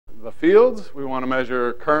the fields. We want to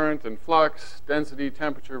measure current and flux, density,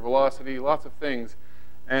 temperature, velocity, lots of things.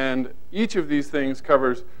 And each of these things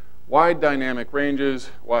covers wide dynamic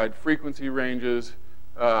ranges, wide frequency ranges.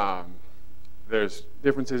 There's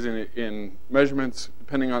differences in measurements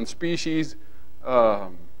depending on species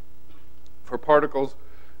for particles.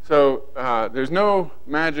 So there's no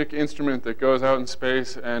magic instrument that goes out in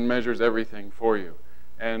space and measures everything for you.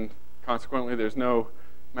 And consequently, there's no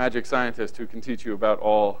magic scientist who can teach you about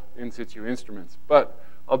all in situ instruments. But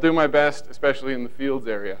I'll do my best, especially in the fields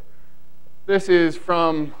area. This is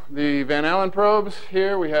from the Van Allen probes.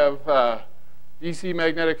 Here we have DC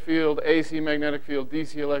magnetic field, AC magnetic field,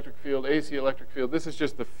 DC electric field, AC electric field. This is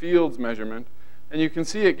just the fields measurement. And you can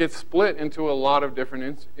see it gets split into a lot of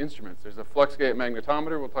different instruments. There's a flux gate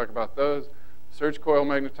magnetometer. We'll talk about those. Surge coil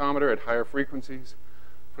magnetometer at higher frequencies.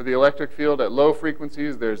 For the electric field at low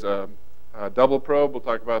frequencies, there's a double probe. We'll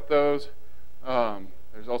talk about those.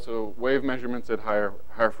 There's also wave measurements at higher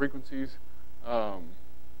frequencies. So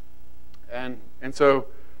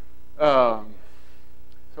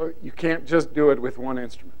you can't just do it with one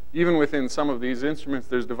instrument. Even within some of these instruments,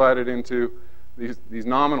 there's divided into these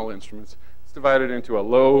nominal instruments. It's divided into a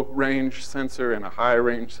low-range sensor and a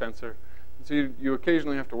high-range sensor. And so you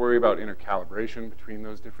occasionally have to worry about intercalibration between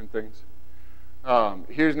those different things.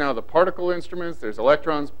 Here's now the particle instruments. There's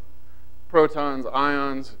electrons, protons,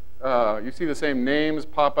 ions. You see the same names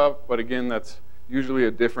pop up, but again, that's usually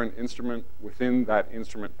a different instrument within that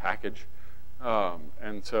instrument package.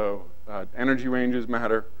 And so energy ranges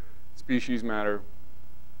matter, species matter.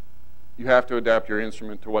 You have to adapt your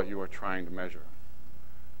instrument to what you are trying to measure.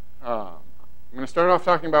 I'm going to start off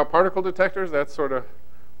talking about particle detectors. That's sort of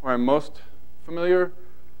where I'm most familiar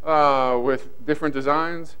with different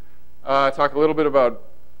designs. Talk a little bit about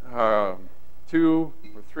 2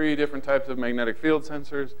 or 3 different types of magnetic field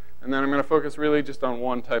sensors, and then I'm going to focus really just on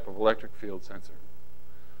one type of electric field sensor.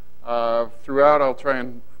 Throughout, I'll try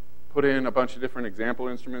and put in a bunch of different example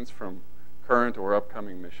instruments from current or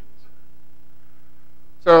upcoming missions.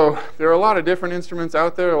 So there are a lot of different instruments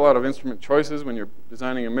out there, a lot of instrument choices when you're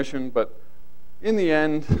designing a mission, but in the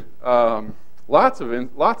end, lots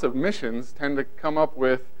of missions tend to come up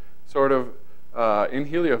with sort of, in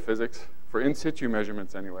heliophysics, for in situ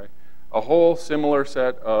measurements anyway, a whole similar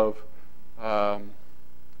set of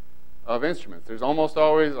instruments. There's almost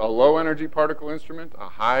always a low energy particle instrument, a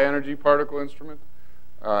high energy particle instrument,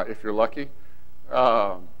 if you're lucky,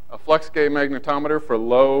 a flux gate magnetometer for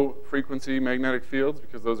low frequency magnetic fields,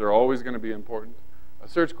 because those are always going to be important, a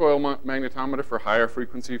surge coil magnetometer for higher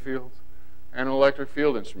frequency fields, and an electric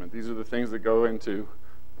field instrument. These are the things that go into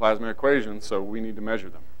plasma equations, so we need to measure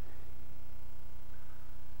them.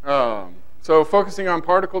 So focusing on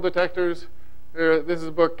particle detectors, this is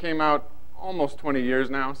a book came out almost 20 years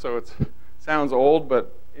now, so it sounds old,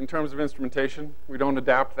 but in terms of instrumentation, we don't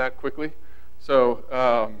adapt that quickly.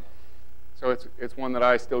 So, it's one that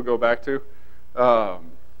I still go back to. I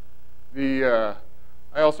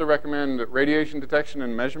also recommend Radiation Detection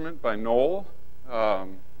and Measurement by Knoll.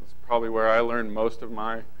 That's probably where I learned most of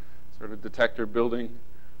my sort of detector building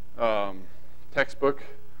textbook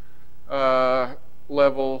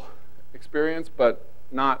level experience, but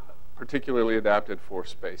not particularly adapted for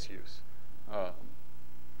space use.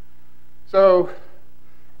 So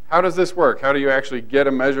how does this work? How do you actually get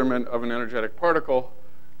a measurement of an energetic particle?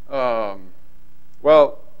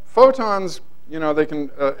 Well, photons, they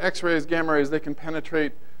can, X-rays, gamma rays, they can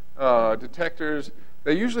penetrate detectors.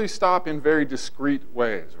 They usually stop in very discrete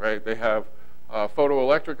ways, right? They have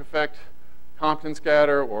photoelectric effect, Compton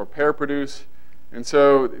scatter, or pair produce. And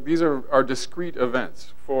so these are discrete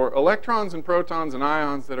events. For electrons and protons and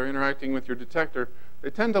ions that are interacting with your detector, they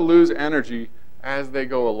tend to lose energy as they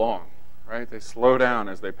go along, right? They slow down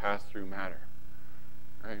as they pass through matter,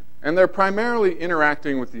 right? And they're primarily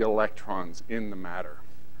interacting with the electrons in the matter,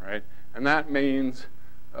 right? And that means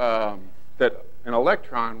that an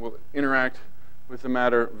electron will interact with the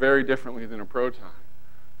matter very differently than a proton,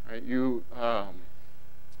 right? You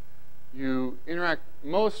interact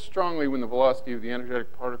most strongly when the velocity of the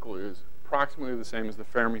energetic particle is approximately the same as the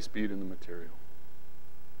Fermi speed in the material.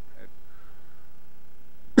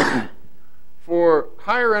 Right? For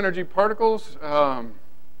higher energy particles,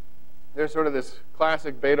 there's sort of this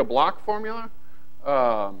classic beta block formula.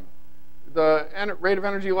 The rate of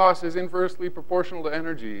energy loss is inversely proportional to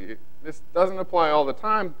energy. This doesn't apply all the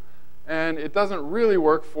time, and it doesn't really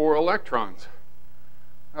work for electrons.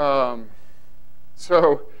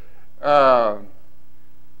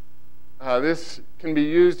 This can be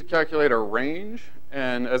used to calculate a range,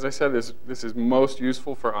 and as I said, this is most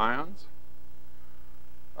useful for ions.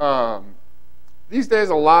 These days,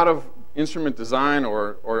 a lot of instrument design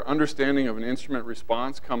or understanding of an instrument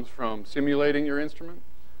response comes from simulating your instrument.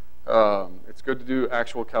 It's good to do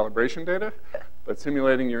actual calibration data, but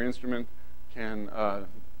simulating your instrument can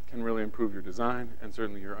really improve your design and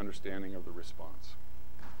certainly your understanding of the response.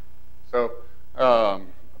 So I'll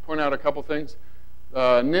point out a couple things.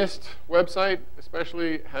 NIST website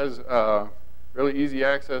especially has really easy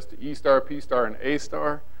access to E-star, P-star, and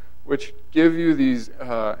A-star, which give you these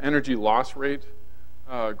energy loss rate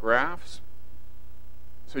graphs,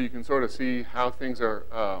 so you can sort of see how things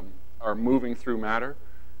are moving through matter.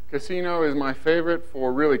 Casino is my favorite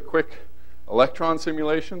for really quick electron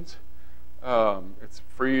simulations. It's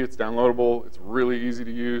free, it's downloadable, it's really easy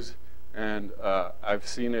to use, and I've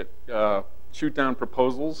seen it shoot down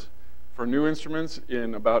proposals for new instruments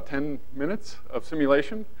in about 10 minutes of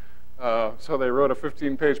simulation. So they wrote a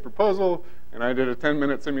 15-page proposal, and I did a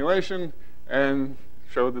 10-minute simulation and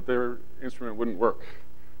showed that their instrument wouldn't work.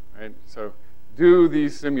 Right? So do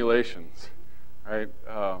these simulations. Right?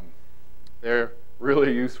 They're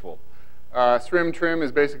really useful. SRIM trim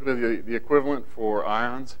is basically the equivalent for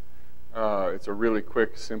ions. It's a really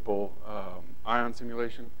quick, simple ion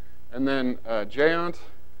simulation. And then GEONT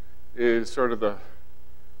is sort of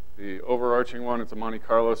the overarching one. It's a Monte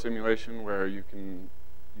Carlo simulation where you can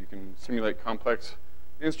simulate complex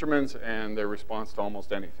instruments and their response to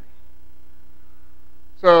almost anything.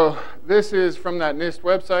 So this is from that NIST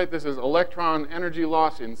website. This is electron energy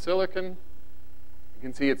loss in silicon. You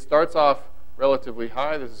can see it starts off relatively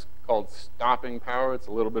high. This is called stopping power. It's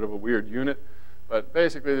a little bit of a weird unit. But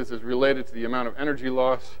basically, this is related to the amount of energy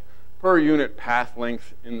loss per unit path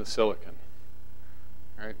length in the silicon.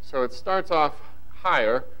 All right, so it starts off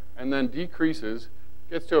higher and then decreases,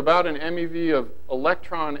 gets to about an MeV of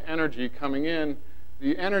electron energy coming in.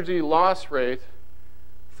 The energy loss rate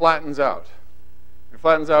flattens out. It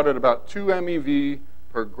flattens out at about 2 MeV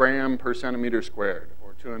per gram per centimeter squared,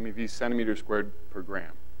 or 2 MeV centimeter squared per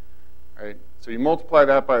gram. Right? So you multiply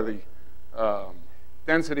that by the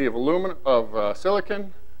density of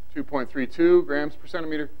silicon, 2.32 grams per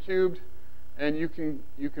centimeter cubed, and you can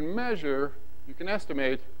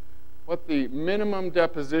estimate what the minimum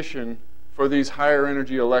deposition for these higher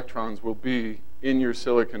energy electrons will be in your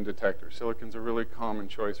silicon detector. Silicon's a really common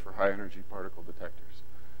choice for high energy particle detectors.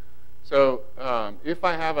 So if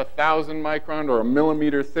I have a 1,000 micron or a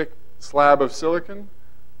millimeter thick slab of silicon,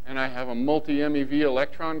 and I have a multi-MeV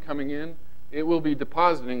electron coming in, it will be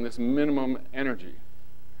depositing this minimum energy.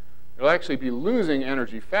 It'll actually be losing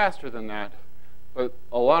energy faster than that, but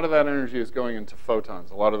a lot of that energy is going into photons.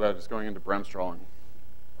 A lot of that is going into bremsstrahlung.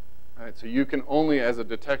 All right, so you can only, as a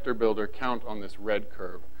detector builder, count on this red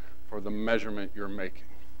curve for the measurement you're making.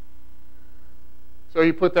 So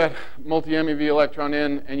you put that multi-MeV electron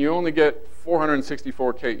in, and you only get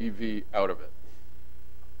 464 keV out of it.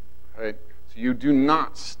 Right? So you do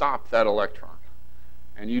not stop that electron,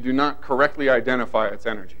 and you do not correctly identify its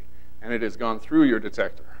energy, and it has gone through your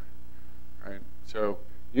detector. Right? So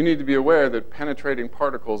you need to be aware that penetrating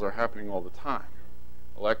particles are happening all the time.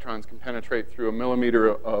 Electrons can penetrate through a millimeter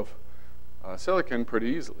of silicon pretty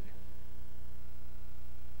easily.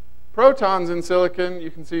 Protons in silicon, you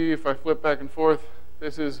can see if I flip back and forth,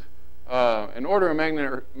 this is an order of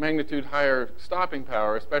magnitude higher stopping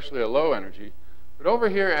power, especially at low energy. But over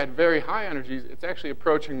here at very high energies, it's actually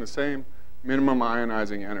approaching the same minimum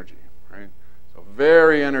ionizing energy. Right? So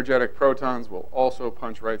very energetic protons will also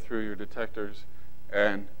punch right through your detectors.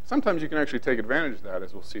 And sometimes you can actually take advantage of that,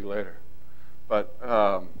 as we'll see later. But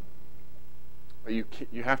you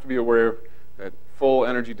have to be aware that full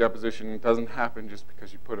energy deposition doesn't happen just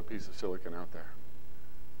because you put a piece of silicon out there.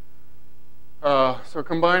 So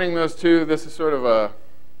combining those two, this is sort of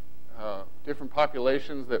different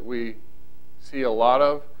populations that we see a lot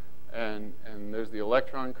of. And there's the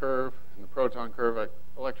electron curve and the proton curve.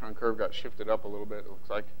 Electron curve got shifted up a little bit, it looks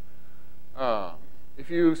like. If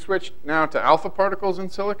you switch now to alpha particles in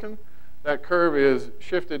silicon, that curve is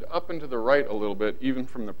shifted up and to the right a little bit, even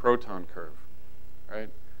from the proton curve. Right?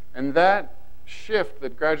 And that shift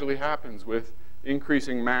that gradually happens with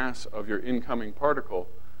increasing mass of your incoming particle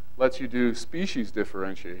lets you do species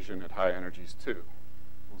differentiation at high energies too.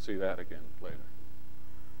 We'll see that again later.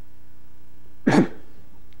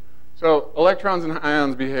 So electrons and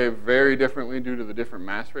ions behave very differently due to the different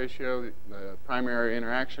mass ratio. The primary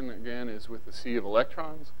interaction, again, is with the sea of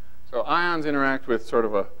electrons. So ions interact with sort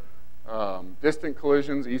of distant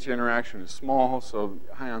collisions. Each interaction is small, so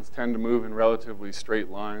ions tend to move in relatively straight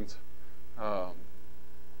lines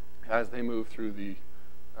as they move through the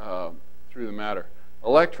matter.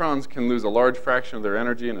 Electrons can lose a large fraction of their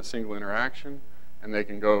energy in a single interaction, and they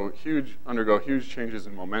can undergo huge changes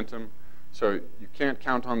in momentum. So you can't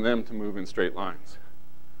count on them to move in straight lines.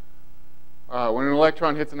 When an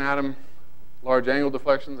electron hits an atom, large angle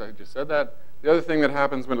deflections, I just said that. The other thing that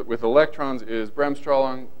happens with electrons is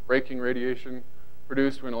Bremsstrahlung, braking radiation,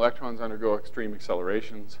 produced when electrons undergo extreme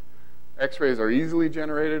accelerations. X-rays are easily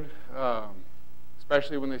generated,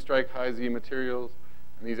 especially when they strike high Z materials.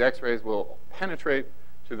 And these X-rays will penetrate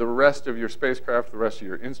to the rest of your spacecraft, the rest of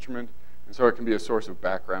your instrument, and so it can be a source of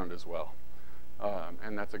background as well.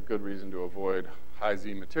 And that's a good reason to avoid high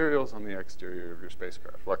Z materials on the exterior of your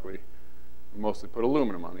spacecraft. Luckily, we mostly put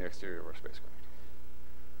aluminum on the exterior of our spacecraft.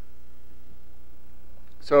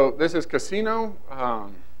 So this is Casino.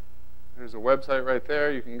 There's a website right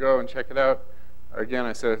there. You can go and check it out. Again,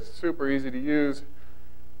 I said it's super easy to use.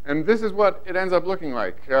 And this is what it ends up looking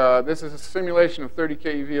like. This is a simulation of 30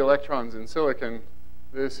 keV electrons in silicon.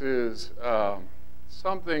 This is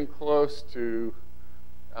something close to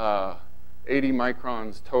 80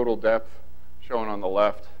 microns total depth shown on the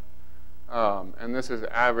left. And this is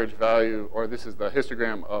average value, or this is the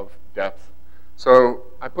histogram of depth. So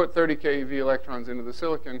I put 30 keV electrons into the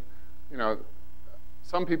silicon. You know,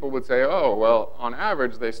 some people would say, oh, well, on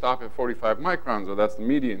average, they stop at 45 microns, or that's the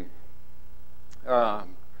median.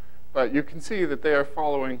 But you can see that they are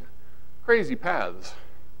following crazy paths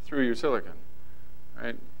through your silicon,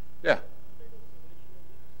 right? Yeah.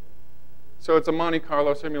 So it's a Monte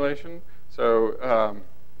Carlo simulation. So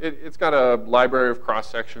it's got a library of cross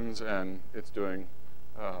sections, and it's doing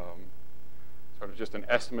sort of just an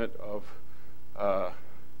estimate of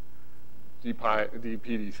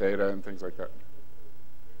dp theta and things like that.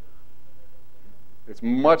 It's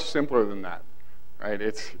much simpler than that, right?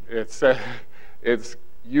 It's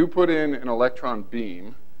you put in an electron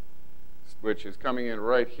beam, which is coming in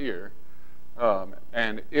right here,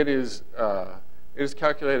 and it is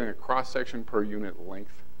calculating a cross section per unit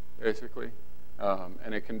length, basically,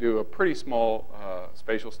 and it can do a pretty small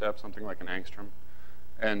spatial step, something like an angstrom,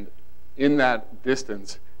 and in that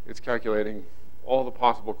distance, it's calculating all the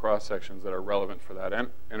possible cross sections that are relevant for that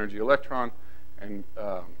energy electron, and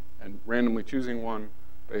randomly choosing one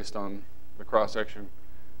based on the cross section,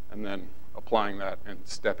 and then applying that and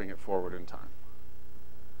stepping it forward in time.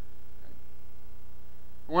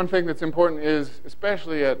 One thing that's important is,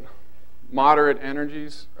 especially at moderate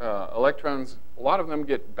energies, electrons, a lot of them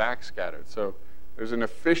get backscattered. So there's an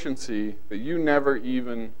efficiency that you never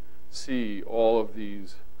even see all of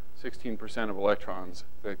these 16% of electrons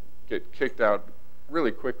that get kicked out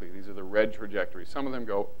really quickly. These are the red trajectories. Some of them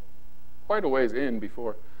go quite a ways in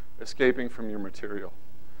before escaping from your material.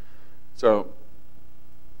 So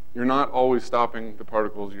you're not always stopping the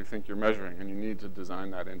particles you think you're measuring, and you need to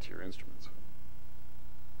design that into your instruments.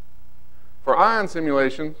 For ion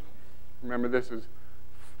simulations, remember this is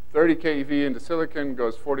 30 keV into silicon,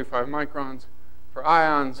 goes 45 microns. For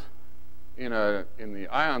ions, in the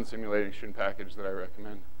ion simulation package that I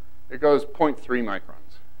recommend, it goes 0.3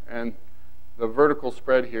 microns. And the vertical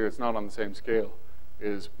spread here, it's not on the same scale,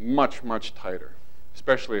 is much, much tighter,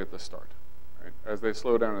 especially at the start. Right? As they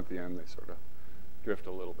slow down at the end, they sort of drift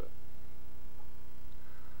a little bit.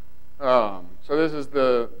 So this is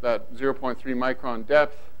that 0.3 micron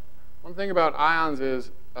depth. One thing about ions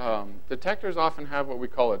is detectors often have what we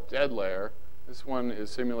call a dead layer. This one is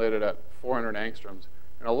simulated at 400 angstroms.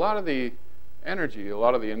 And a lot of the energy, a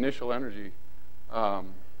lot of the initial energy,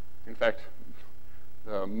 in fact,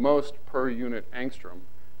 the most per unit angstrom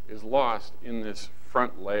is lost in this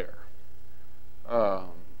front layer.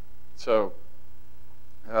 So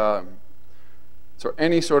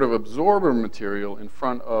any sort of absorber material in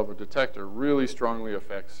front of a detector really strongly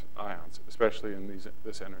affects ions, especially in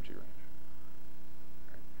this energy range.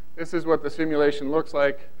 This is what the simulation looks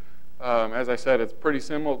like. As I said, it's pretty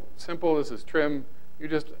simple. This is trim. You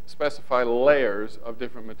just specify layers of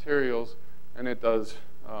different materials, and it does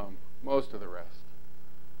most of the rest.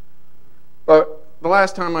 But the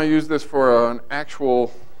last time I used this for an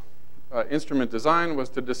actual instrument design was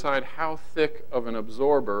to decide how thick of an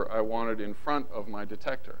absorber I wanted in front of my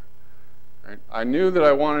detector. Right? I knew that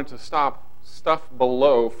I wanted to stop stuff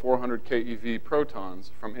below 400 keV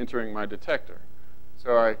protons from entering my detector.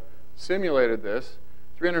 So I simulated this.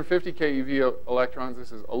 350 keV electrons,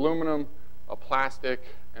 this is aluminum, a plastic,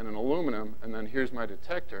 and an aluminum, and then here's my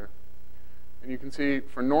detector. And you can see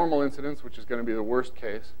for normal incidence, which is going to be the worst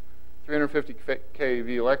case, 350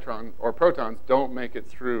 keV electrons or protons don't make it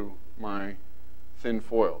through my thin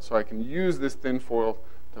foil. So I can use this thin foil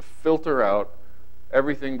to filter out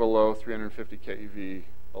everything below 350 keV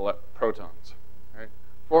protons. Right?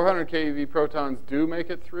 400 keV protons do make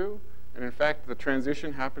it through, and in fact, the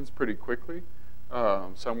transition happens pretty quickly,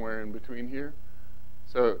 somewhere in between here.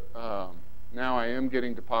 So now I am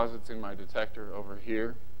getting deposits in my detector over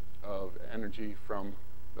here of energy from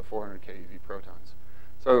the 400 keV protons.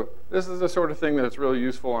 So this is the sort of thing that's really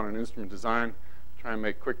useful on an instrument design. Try and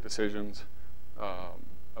make quick decisions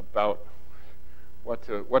about what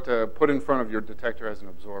to put in front of your detector as an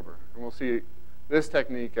absorber. And we'll see this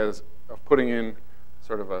technique as of putting in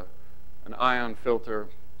sort of an ion filter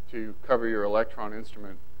to cover your electron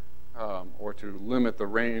instrument or to limit the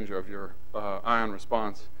range of your ion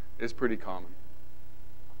response is pretty common.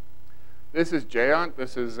 This is GEONT.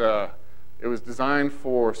 This is it was designed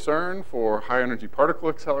for CERN for high energy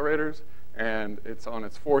particle accelerators, and it's on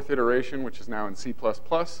its 4th iteration, which is now in C++.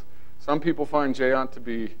 Some people find GEONT to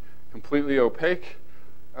be completely opaque.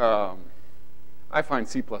 I find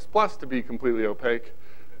C++ to be completely opaque.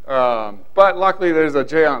 But luckily, there's a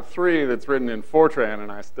GEONT 3 that's written in Fortran,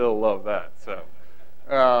 and I still love that.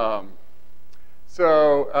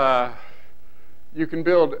 So, you can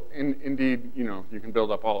build, indeed, you can build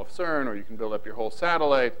up all of CERN, or you can build up your whole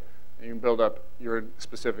satellite, and you can build up your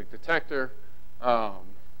specific detector.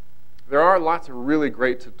 There are lots of really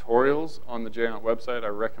great tutorials on the GEONT website. I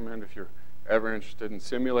recommend if you're ever interested in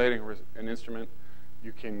simulating an instrument,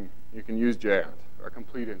 you can use GEONT, a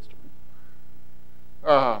complete instrument.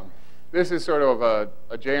 This is sort of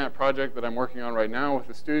a GEONT project that I'm working on right now with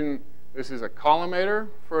a student. This is a collimator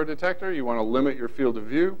for a detector. You want to limit your field of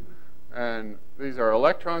view. And these are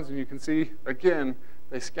electrons, and you can see, again,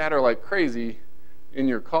 they scatter like crazy in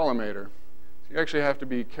your collimator. So you actually have to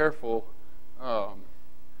be careful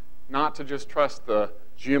not to just trust the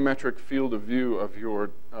geometric field of view of your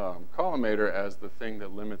collimator as the thing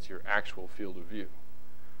that limits your actual field of view.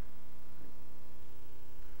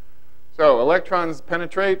 So electrons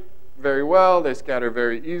penetrate very well. They scatter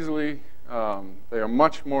very easily. They are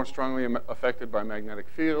much more strongly affected by magnetic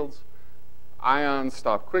fields. Ions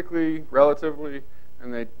stop quickly, relatively,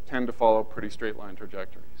 and they tend to follow pretty straight line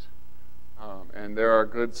trajectories. And there are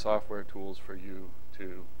good software tools for you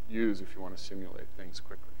to use if you want to simulate things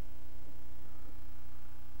quickly.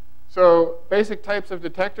 So basic types of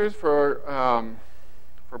detectors for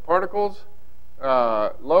particles.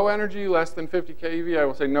 Low energy, less than 50 keV. I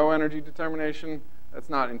will say no energy determination. That's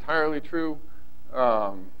not entirely true.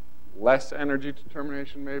 Less energy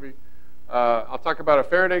determination, maybe. I'll talk about a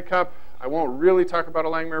Faraday cup. I won't really talk about a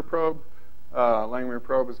Langmuir probe. Langmuir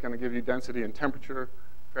probe is going to give you density and temperature.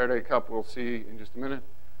 Faraday cup we'll see in just a minute.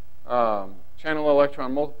 Channel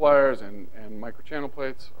electron multipliers and microchannel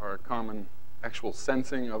plates are a common actual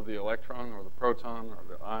sensing of the electron or the proton or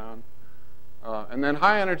the ion. And then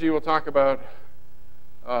high energy we'll talk about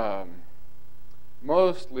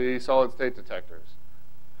mostly solid-state detectors.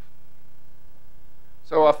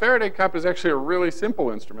 So a Faraday cup is actually a really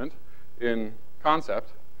simple instrument in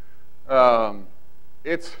concept.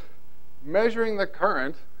 It's measuring the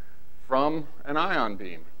current from an ion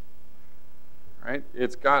beam, right?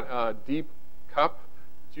 It's got a deep cup.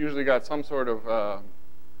 It's usually got some sort of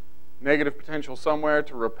negative potential somewhere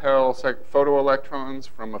to repel photoelectrons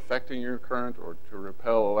from affecting your current or to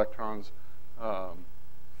repel electrons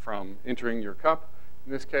from entering your cup,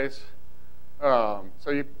 in this case. So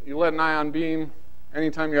you let an ion beam.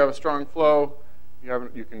 Anytime you have a strong flow,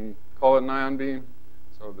 you can call it an ion beam.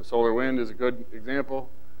 So the solar wind is a good example.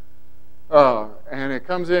 And it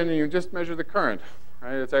comes in and you just measure the current,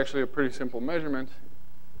 right? It's actually a pretty simple measurement.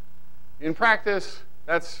 In practice,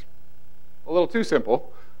 that's a little too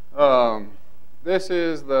simple. This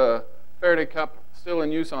is the Faraday cup still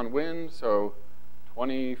in use on wind, so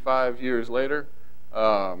 25 years later.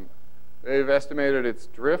 They've estimated its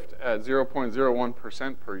drift at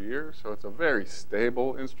 0.01% per year, so it's a very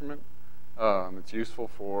stable instrument. It's useful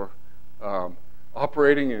for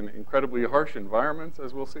operating in incredibly harsh environments,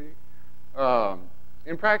 as we'll see.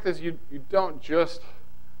 In practice, you don't just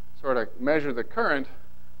sort of measure the current.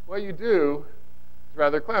 What you do is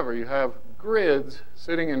rather clever. You have grids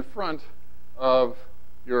sitting in front of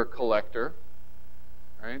your collector,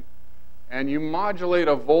 right? And you modulate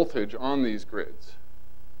a voltage on these grids.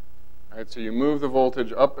 Right? So you move the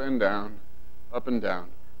voltage up and down, up and down.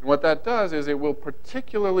 And what that does is it will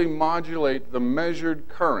particularly modulate the measured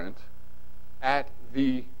current at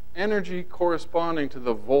the energy corresponding to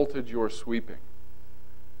the voltage you're sweeping.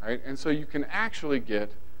 Right? And so you can actually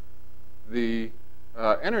get the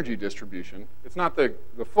energy distribution. It's not the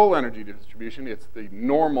full energy distribution, it's the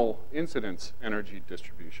normal incidence energy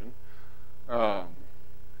distribution.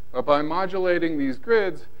 But by modulating these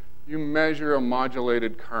grids, you measure a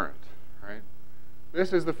modulated current. Right?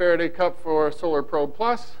 This is the Faraday cup for Solar Probe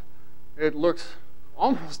Plus. It looks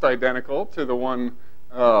almost identical to the one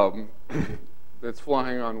that's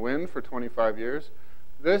flying on wind for 25 years.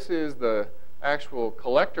 This is the actual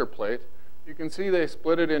collector plate. you can see they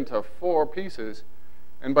split it into 4 pieces.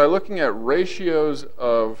 And by looking at ratios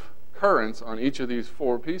of currents on each of these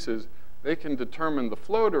 4 pieces, they can determine the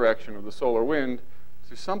flow direction of the solar wind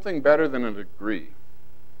to something better than a degree,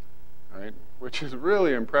 right? Which is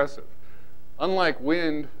really impressive. Unlike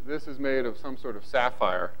wind, this is made of some sort of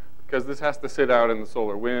sapphire, because this has to sit out in the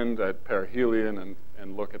solar wind at perihelion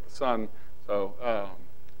and look at the sun. So,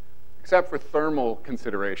 except for thermal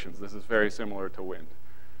considerations, this is very similar to wind.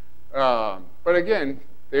 But again,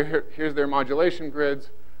 here's their modulation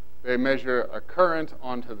grids. They measure a current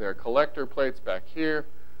onto their collector plates back here.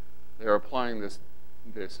 They're applying this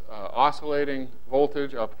oscillating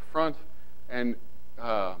voltage up front. And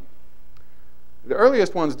the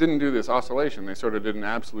earliest ones didn't do this oscillation. They sort of did an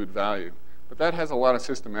absolute value. But that has a lot of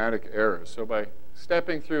systematic errors. So by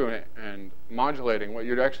stepping through and modulating, what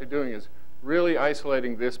you're actually doing is really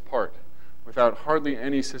isolating this part without hardly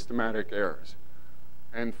any systematic errors.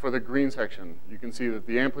 And for the green section, you can see that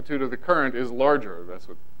the amplitude of the current is larger. That's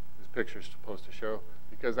what this picture is supposed to show,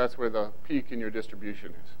 because that's where the peak in your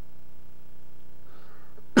distribution is.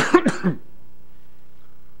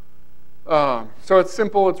 So it's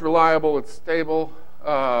simple, it's reliable, it's stable.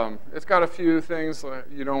 It's got a few things.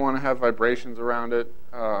 You don't want to have vibrations around it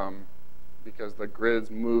because the grid's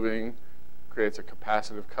moving, creates a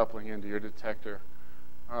capacitive coupling into your detector.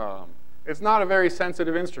 It's not a very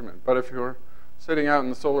sensitive instrument, but if you're sitting out in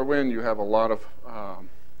the solar wind, you have a lot of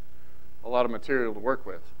material to work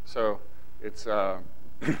with. So it's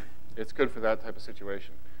it's good for that type of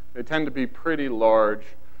situation. They tend to be pretty large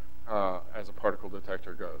as a particle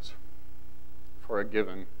detector goes for a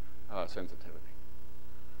given sensitivity.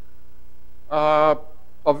 A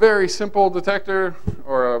very simple detector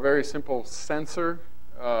or a very simple sensor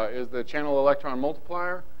is the channel electron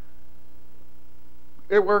multiplier.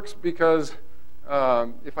 It works because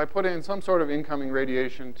if I put in some sort of incoming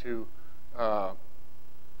radiation to a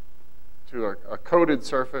coated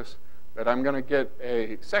surface that I'm going to get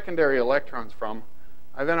a secondary electrons from,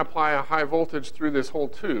 I then apply a high voltage through this whole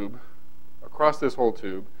tube, across this whole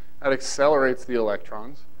tube. That accelerates the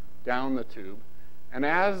electrons down the tube. And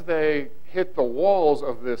as they hit the walls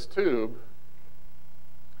of this tube,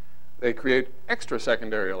 they create extra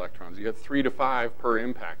secondary electrons. You get 3 to 5 per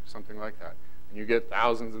impact, something like that. And you get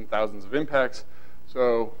thousands and thousands of impacts.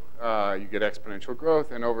 So you get exponential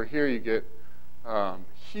growth. And over here, you get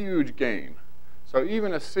huge gain. So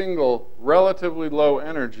even a single relatively low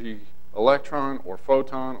energy electron or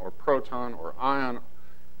photon or proton or ion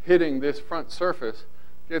hitting this front surface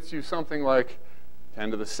gets you something like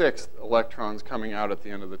 10 to the 6th electrons coming out at the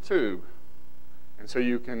end of the tube. And so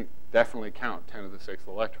you can definitely count 10 to the 6th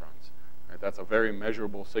electrons. Right? That's a very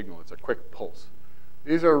measurable signal. It's a quick pulse.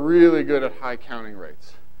 These are really good at high counting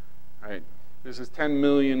rates. Right? This is 10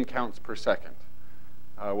 million counts per second.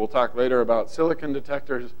 We'll talk later about silicon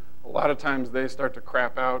detectors. A lot of times they start to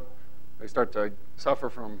crap out. They start to suffer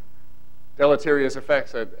from deleterious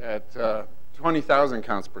effects at 20,000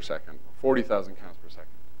 counts per second, 40,000 counts per second.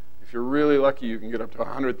 If you're really lucky, you can get up to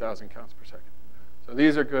 100,000 counts per second. So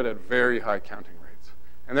these are good at very high counting rates.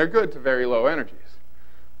 And they're good to very low energies.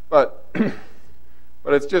 But,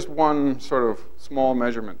 but it's just one sort of small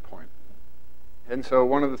measurement point. And so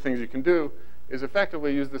one of the things you can do is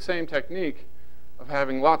effectively use the same technique of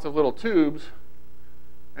having lots of little tubes,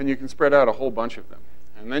 and you can spread out a whole bunch of them.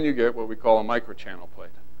 And then you get what we call a microchannel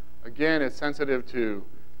plate. Again, it's sensitive to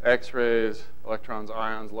X-rays, electrons,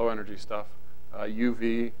 ions, low energy stuff,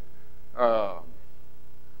 UV.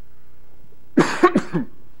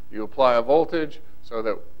 You apply a voltage so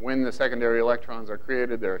that when the secondary electrons are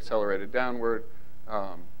created, they're accelerated downward.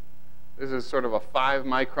 This is sort of a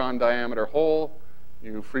 5-micron diameter hole.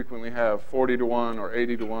 You frequently have 40 to 1 or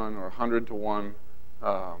 80 to 1 or 100 to 1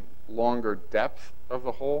 longer depth of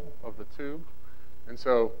the hole of the tube. And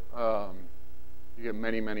so you get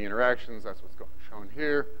many, many interactions. That's what's shown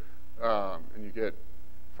here. And you get,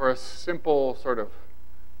 for a simple sort of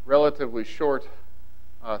relatively short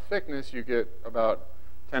thickness, you get about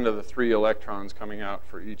 10 to the 3 electrons coming out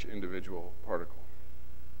for each individual particle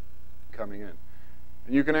coming in.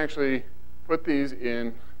 And you can actually put these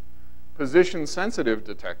in position-sensitive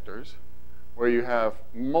detectors where you have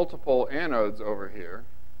multiple anodes over here.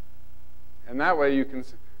 And that way you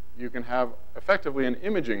can have effectively an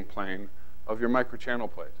imaging plane of your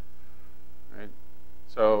microchannel plate. Right?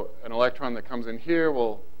 So an electron that comes in here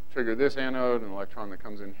will trigger this anode, an electron that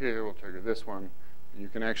comes in here will trigger this one. And you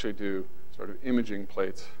can actually do sort of imaging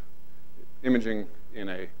plates, imaging in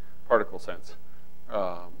a particle sense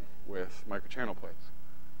with microchannel plates.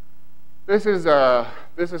 This is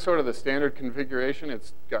sort of the standard configuration.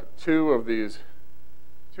 It's got two of these,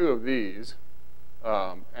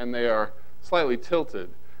 and they are slightly tilted.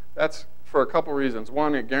 That's for a couple reasons.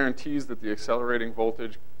 One, it guarantees that the accelerating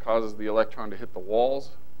voltage causes the electron to hit the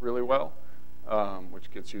walls really well,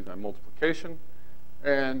 which gets you that multiplication.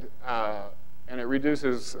 And it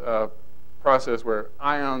reduces process where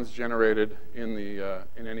ions generated in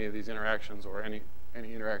any of these interactions, or any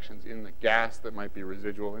interactions in the gas that might be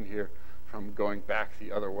residual in here, from going back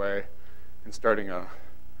the other way and starting a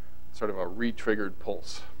sort of a re-triggered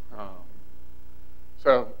pulse.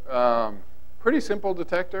 Pretty simple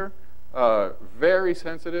detector, very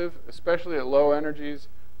sensitive, especially at low energies.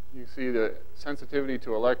 You see the sensitivity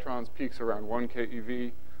to electrons peaks around 1 keV.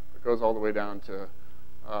 It goes all the way down to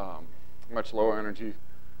much lower energy.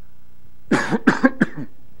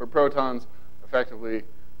 For protons, effectively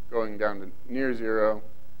going down to near zero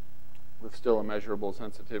with still a measurable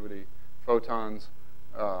sensitivity. Photons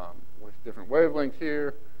with different wavelength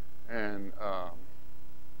here, and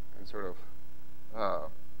sort of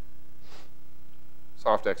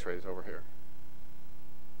soft X-rays over here.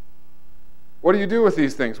 What do you do with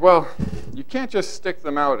these things? Well, you can't just stick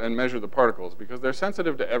them out and measure the particles, because they're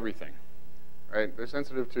sensitive to everything, right? They're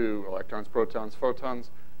sensitive to electrons, protons,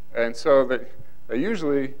 photons, and so they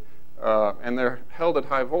usually, and they're held at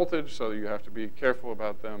high voltage, so you have to be careful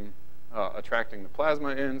about them attracting the plasma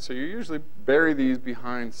in. So you usually bury these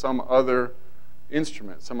behind some other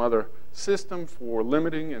instrument, some other system for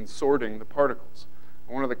limiting and sorting the particles.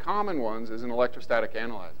 And one of the common ones is an electrostatic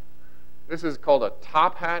analyzer. This is called a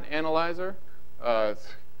top hat analyzer. It's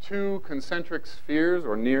two concentric spheres,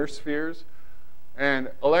 or near spheres,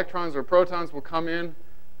 and electrons or protons will come in.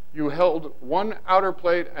 You held one outer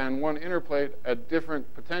plate and one inner plate at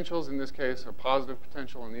different potentials. In this case, a positive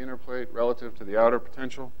potential in the inner plate relative to the outer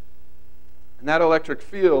potential. And that electric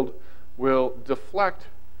field will deflect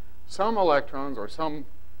some electrons, or some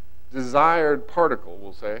desired particle,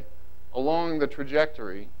 we'll say, along the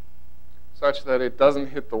trajectory such that it doesn't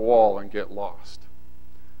hit the wall and get lost.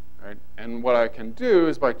 Right? And what I can do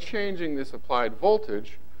is, by changing this applied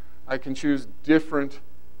voltage, I can choose different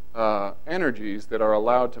energies that are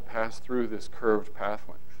allowed to pass through this curved path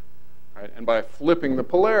length. Right? And by flipping the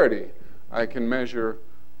polarity, I can measure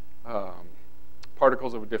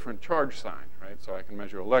particles of a different charge sign. Right? So I can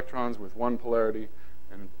measure electrons with one polarity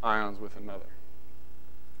and ions with another.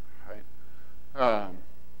 Right?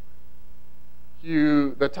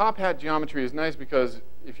 The top hat geometry is nice because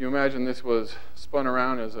if you imagine this was spun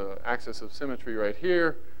around as an axis of symmetry right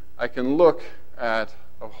here, I can look at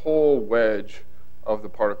a whole wedge of the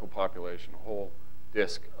particle population, a whole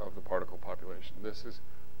disk of the particle population. This is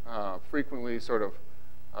frequently sort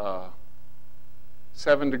of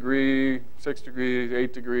 7 degrees, 6 degrees,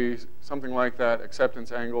 8 degrees, something like that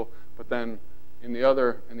acceptance angle. But then in the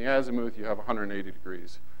azimuth, you have 180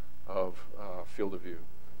 degrees of field of view.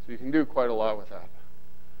 So you can do quite a lot with that.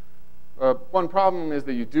 One problem is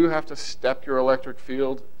that you do have to step your electric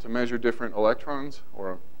field to measure different electrons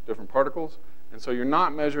or different particles. And so you're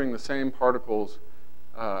not measuring the same particles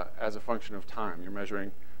as a function of time. You're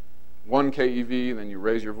measuring 1 keV, then you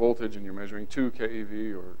raise your voltage, and you're measuring 2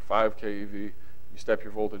 keV or 5 keV. You step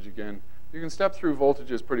your voltage again. You can step through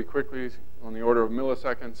voltages pretty quickly, on the order of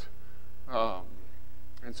milliseconds.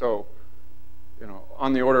 And so, you know,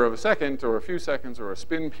 on the order of a second, or a few seconds, or a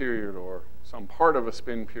spin period, or some part of a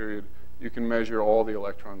spin period, you can measure all the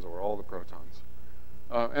electrons or all the protons.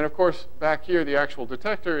 And of course, back here, the actual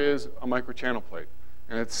detector is a microchannel plate.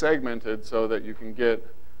 And it's segmented so that you can get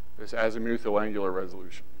this azimuthal angular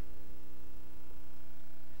resolution.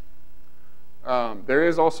 There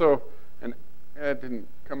is also it didn't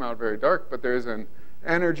come out very dark, but there is an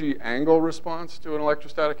energy angle response to an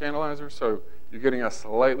electrostatic analyzer. So you're getting a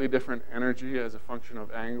slightly different energy as a function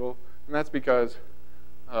of angle. And that's because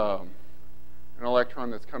an electron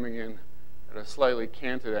that's coming in at a slightly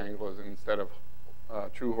canted angle instead of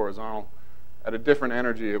true horizontal, at a different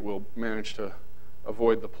energy, it will manage to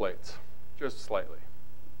avoid the plates, just slightly.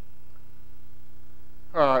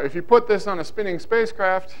 If you put this on a spinning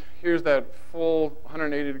spacecraft, here's that full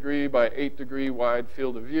 180 degree by 8 degree wide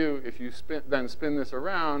field of view. If you then spin this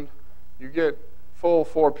around, you get full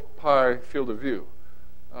 4 pi field of view.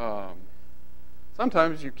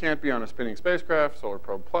 Sometimes you can't be on a spinning spacecraft. Solar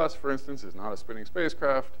Probe Plus, for instance, is not a spinning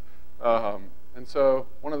spacecraft. And so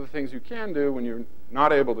one of the things you can do when you're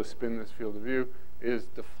not able to spin this field of view is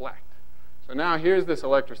deflect. So now here's this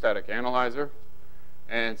electrostatic analyzer.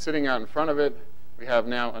 And sitting out in front of it, we have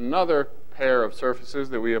now another pair of surfaces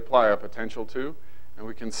that we apply a potential to. And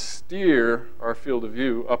we can steer our field of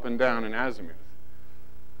view up and down in azimuth,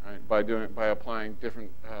 right, by applying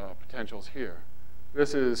different potentials here.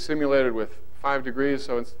 This is simulated with 5 degrees,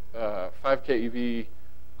 so it's 5 keV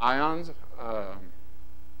ions.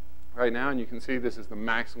 right now, and you can see this is the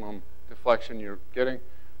maximum deflection you're getting.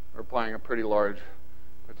 We're applying a pretty large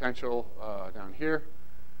potential down here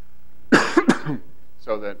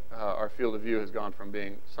so that our field of view has gone from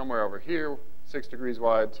being somewhere over here, 6 degrees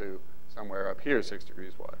wide, to somewhere up here, 6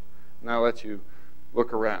 degrees wide. And that lets you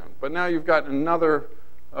look around. But now you've got another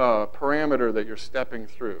parameter that you're stepping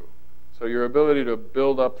through. So your ability to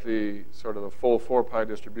build up the sort of the full 4-pi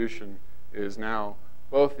distribution is now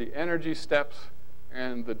both the energy steps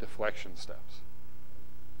and the deflection steps.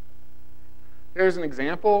 Here's an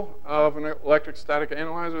example of an electrostatic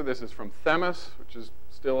analyzer. This is from Themis, which is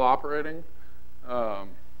still operating.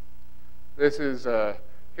 This is,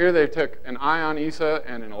 here they took an ion ESA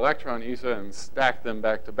and an electron ESA and stacked them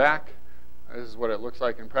back to back. This is what it looks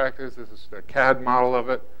like in practice. This is the CAD model of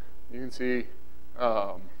it. You can see,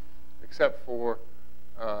 except for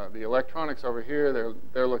the electronics over here,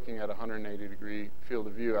 they're looking at a 180-degree field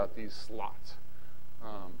of view out these slots.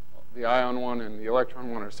 The ion one and the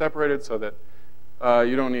electron one are separated so that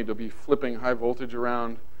you don't need to be flipping high voltage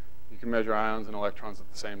around. You can measure ions and electrons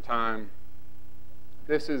at the same time.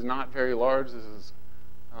 This is not very large. This is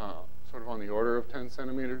sort of on the order of 10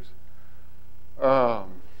 centimeters.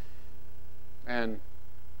 And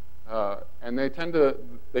they tend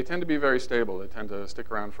to be very stable. They tend to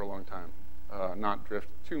stick around for a long time, not drift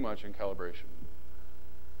too much in calibration.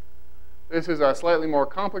 This is a slightly more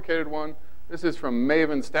complicated one. This is from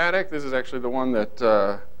Maven Static. This is actually the one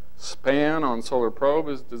that SPAN on Solar Probe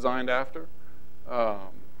is designed after, or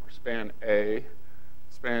SPAN A.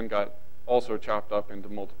 SPAN got also chopped up into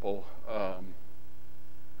multiple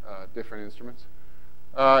different instruments.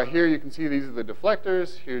 Here you can see these are the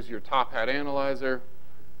deflectors. Here's your top hat analyzer.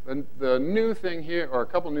 The new thing here, or a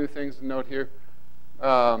couple new things to note here,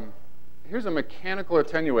 here's a mechanical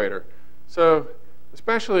attenuator. So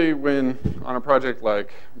especially when on a project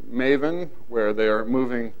like Maven, where they are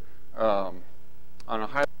moving on a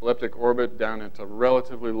high elliptic orbit down into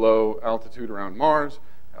relatively low altitude around Mars,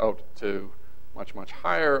 out to much, much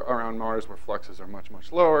higher around Mars where fluxes are much,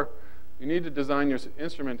 much lower, you need to design your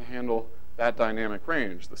instrument to handle that dynamic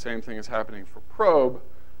range. The same thing is happening for probe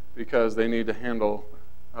because they need to handle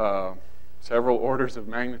several orders of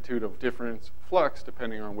magnitude of different flux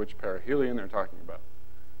depending on which perihelion they're talking about.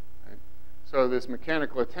 Right? So this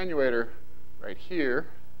mechanical attenuator right here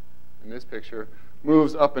in this picture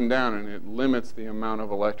moves up and down, and it limits the amount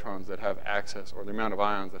of electrons that have access, or the amount of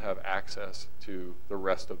ions that have access to the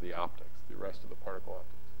rest of the optics, the rest of the particle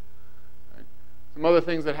optics. Right? Some other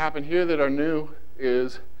things that happen here that are new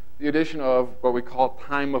is the addition of what we call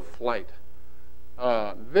time of flight.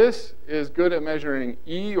 This is good at measuring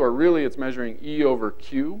E, or really it's measuring E over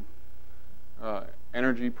Q,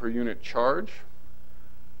 energy per unit charge,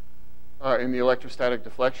 in the electrostatic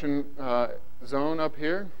deflection zone up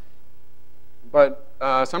here. But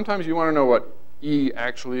sometimes you want to know what E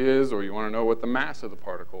actually is, or you want to know what the mass of the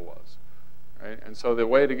particle was. Right? And so the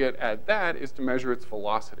way to get at that is to measure its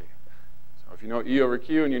velocity. So if you know E over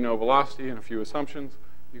Q and you know velocity and a few assumptions,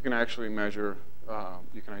 you can actually measure,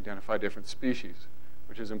 you can identify different species,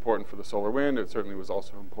 which is important for the solar wind. It certainly was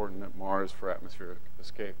also important at Mars for atmospheric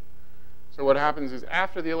escape. So what happens is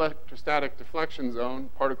after the electrostatic deflection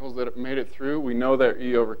zone, particles that made it through, we know they're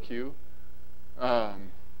E over Q.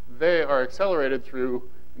 They are accelerated through,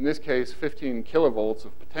 in this case, 15 kilovolts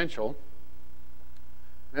of potential.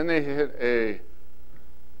 Then they hit a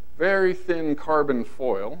very thin carbon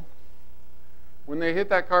foil. When they hit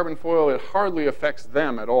that carbon foil, it hardly affects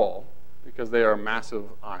them at all because they are massive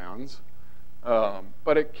ions.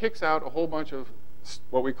 But it kicks out a whole bunch of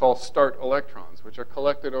what we call start electrons, which are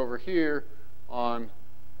collected over here on,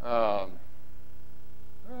 right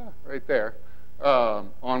there,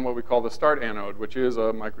 on what we call the start anode, which is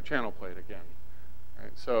a microchannel plate again.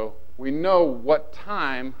 Right? So we know what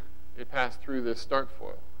time it passed through this start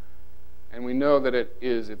foil. And we know that it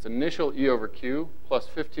is its initial E over Q plus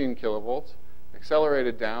 15 kilovolts,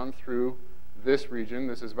 accelerated down through this region.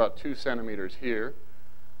 This is about 2 centimeters here.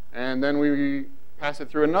 And then we pass it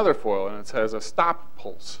through another foil, and it has a stop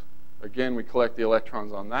pulse. Again, we collect the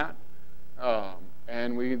electrons on that.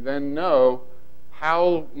 And we then know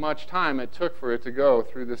how much time it took for it to go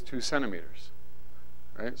through this 2 centimeters.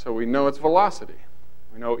 Right? So we know its velocity.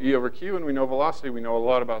 We know E over Q, and we know velocity. We know a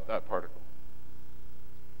lot about that particle.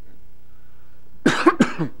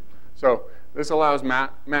 So this allows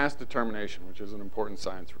mass determination, which is an important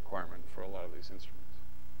science requirement for a lot of these instruments.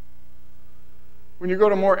 When you go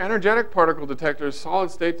to more energetic particle detectors,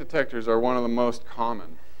 solid-state detectors are one of the most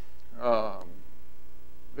common.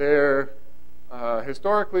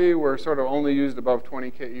 Historically, were sort of only used above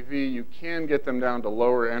 20 keV. You can get them down to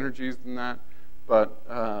lower energies than that, but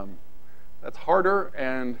that's harder,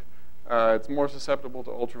 and It's more susceptible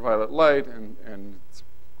to ultraviolet light, and it's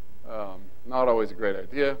not always a great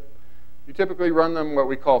idea. You typically run them what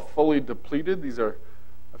we call fully depleted. These are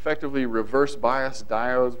effectively reverse bias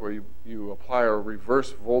diodes where you apply a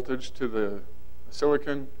reverse voltage to the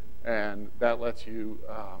silicon, and that lets you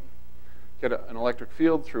get an electric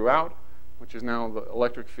field throughout, which is now the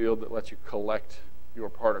electric field that lets you collect your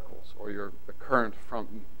particles, or the current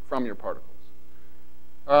from your particles.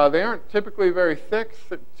 They aren't typically very thick.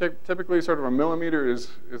 Typically sort of a millimeter is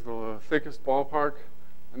the thickest ballpark,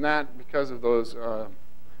 and that, because of those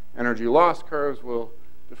energy loss curves, will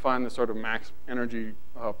define the sort of max energy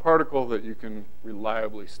particle that you can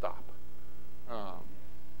reliably stop.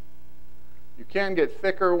 You can get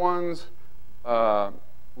thicker ones.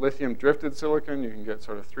 Lithium drifted silicon, you can get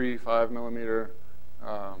sort of 3-5 millimeter.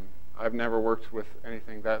 I've never worked with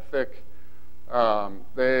anything that thick.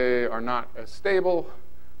 They are not as stable,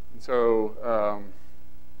 and so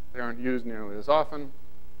they aren't used nearly as often.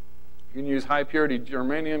 You can use high purity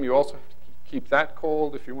germanium. You also have to keep that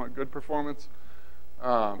cold if you want good performance.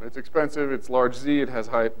 It's expensive. It's large Z. It has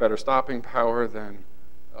better stopping power than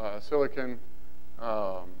silicon.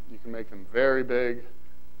 You can make them very big.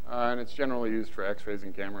 And it's generally used for X-rays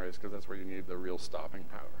and gamma rays because that's where you need the real stopping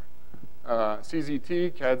power.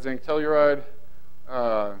 CZT, CAD zinc telluride,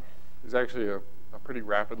 is actually a pretty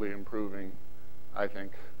rapidly improving, I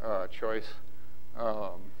think, choice.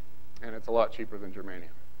 And it's a lot cheaper than germanium.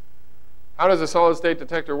 How does a solid-state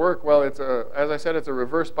detector work? Well, as I said, it's a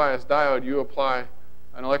reverse bias diode. You apply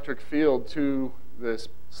an electric field to this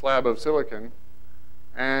slab of silicon,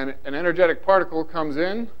 and an energetic particle comes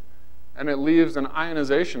in, and it leaves an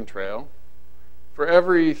ionization trail. For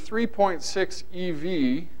every 3.6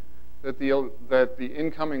 eV that the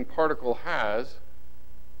incoming particle has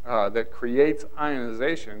that creates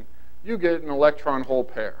ionization, you get an electron-hole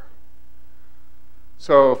pair.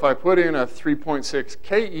 So if I put in a 3.6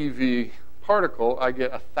 keV particle, I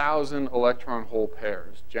get 1,000 electron-hole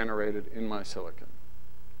pairs generated in my silicon.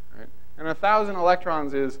 Right? And 1,000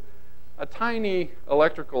 electrons is a tiny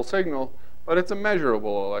electrical signal, but it's a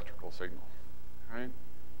measurable electrical signal. Right?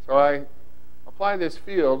 So I apply this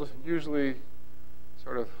field, usually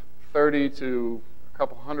sort of 30 to a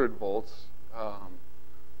couple hundred volts,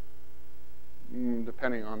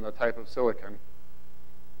 depending on the type of silicon.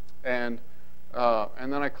 And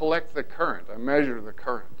then I collect the current. I measure the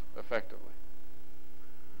current effectively.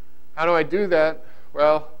 How do I do that?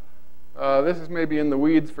 Well, this is maybe in the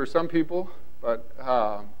weeds for some people, but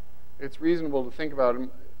it's reasonable to think about.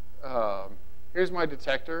 Here's my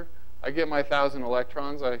detector. I get my 1,000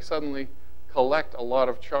 electrons. I suddenly collect a lot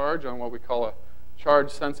of charge on what we call a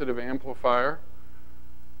charge-sensitive amplifier.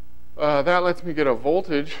 That lets me get a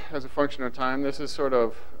voltage as a function of time. This is sort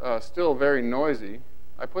of still very noisy.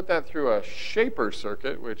 I put that through a shaper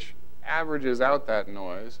circuit, which averages out that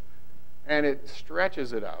noise, and it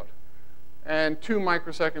stretches it out. And 2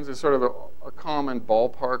 microseconds is sort of a common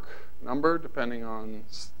ballpark number, depending on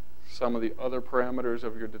some of the other parameters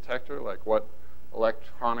of your detector, like what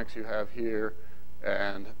electronics you have here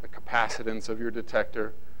and the capacitance of your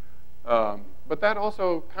detector. But that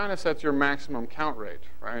also kind of sets your maximum count rate,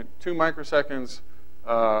 right? 2 microseconds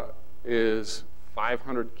is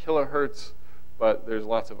 500 kilohertz, but there's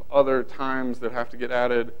lots of other times that have to get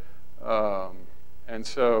added. And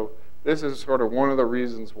so this is sort of one of the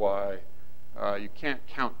reasons why you can't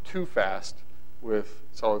count too fast with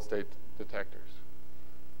solid-state detectors.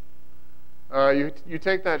 You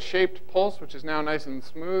take that shaped pulse, which is now nice and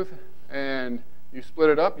smooth, and you split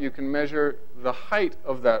it up. You can measure the height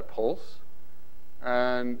of that pulse.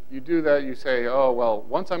 And you do that, you say, oh, well,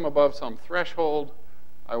 once I'm above some threshold,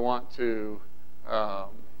 I want to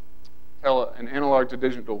tell an analog to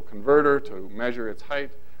digital converter to measure its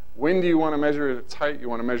height. When do you want to measure its height? You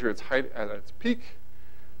want to measure its height at its peak.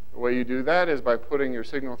 The way you do that is by putting your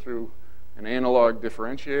signal through an analog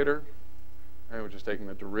differentiator, right, which is taking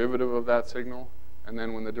the derivative of that signal. And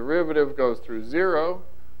then when the derivative goes through 0,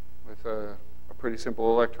 with a pretty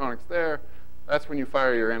simple electronics there, that's when you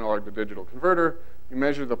fire your analog to digital converter. You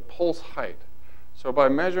measure the pulse height. So by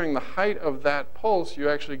measuring the height of that pulse, you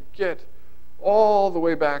actually get all the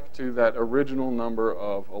way back to that original number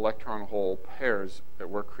of electron-hole pairs that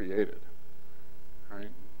were created. Right?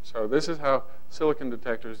 So this is how silicon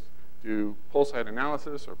detectors do pulse height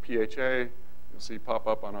analysis, or PHA. You'll see pop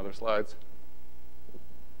up on other slides.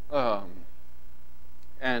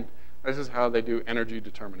 And this is how they do energy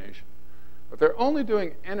determination. But they're only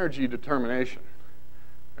doing energy determination.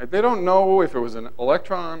 Right? They don't know if it was an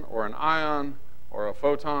electron or an ion or a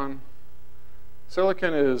photon.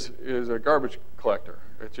 Silicon is a garbage collector.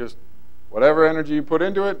 It's just whatever energy you put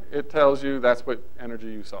into it, it tells you that's what energy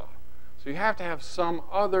you saw. So you have to have some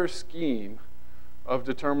other scheme of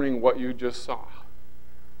determining what you just saw,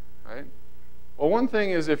 right? Well, one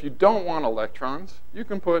thing is if you don't want electrons, you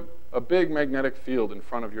can put a big magnetic field in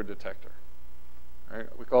front of your detector, right?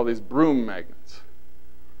 We call these broom magnets.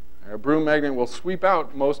 A broom magnet will sweep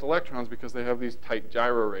out most electrons because they have these tight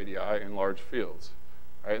gyroradii in large fields,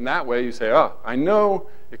 right? And that way you say, oh, I know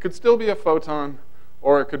it could still be a photon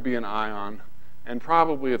or it could be an ion, and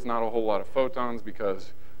probably it's not a whole lot of photons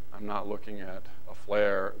because I'm not looking at a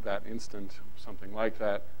flare that instant, something like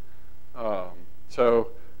that. So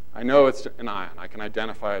I know it's an ion. I can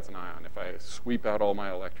identify it's an ion if I sweep out all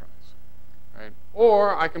my electrons, right?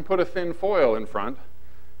 Or I can put a thin foil in front.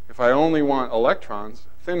 If I only want electrons,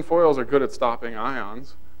 thin foils are good at stopping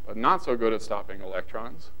ions, but not so good at stopping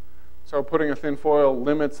electrons. So putting a thin foil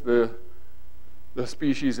limits the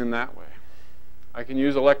species in that way. I can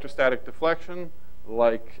use electrostatic deflection,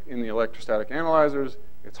 like in the electrostatic analyzers.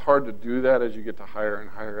 It's hard to do that as you get to higher and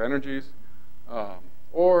higher energies.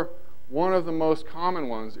 Or one of the most common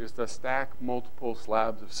ones is to stack multiple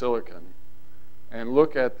slabs of silicon and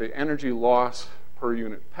look at the energy loss per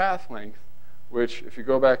unit path length, which if you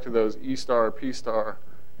go back to those E star, P star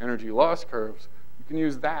energy loss curves, you can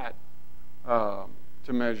use that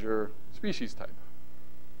to measure species type.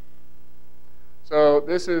 So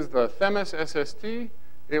this is the Themis SST.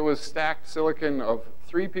 It was stacked silicon of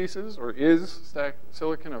 3 pieces, or is stacked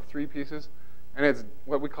silicon of 3 pieces. And it's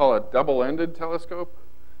what we call a double-ended telescope.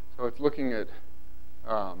 So it's looking at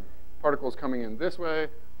particles coming in this way,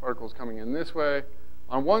 particles coming in this way.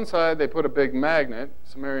 On one side, they put a big magnet,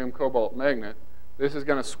 samarium cobalt magnet. This is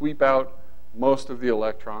going to sweep out most of the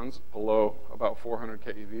electrons below about 400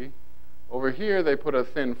 keV. Over here, they put a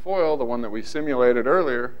thin foil, the one that we simulated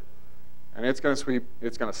earlier, and it's going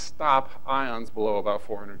to stop ions below about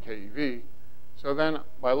 400 keV. So then,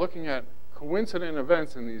 by looking at coincident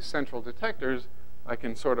events in these central detectors, I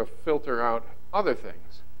can sort of filter out other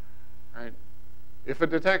things, right? If a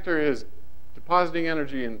detector is depositing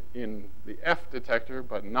energy in the F detector,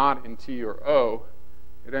 but not in T or O,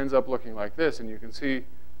 it ends up looking like this. And you can see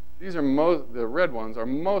these are the red ones are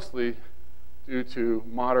mostly due to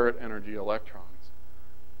moderate energy electrons.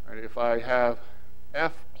 Right? If I have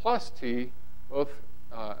F plus T, both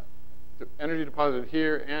energy deposited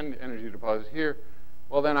here and energy deposited here,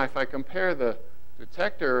 well then if I compare the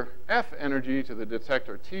detector F energy to the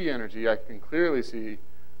detector T energy, I can clearly see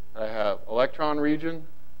I have electron region,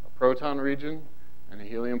 a proton region, and a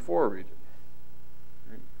helium-4 region.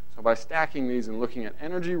 Right? So by stacking these and looking at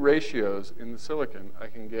energy ratios in the silicon, I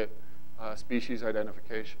can get species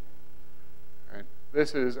identification. Right?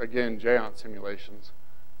 This is, again, J-ONT simulations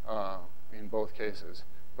in both cases,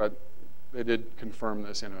 but they did confirm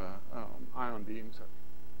this in ion beams,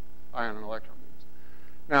 ion and electron beams.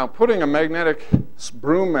 Now, putting a magnetic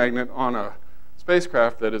broom magnet on a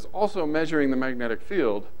spacecraft that is also measuring the magnetic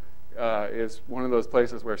field is one of those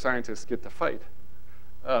places where scientists get to fight.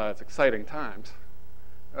 It's exciting times.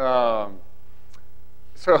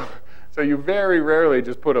 So you very rarely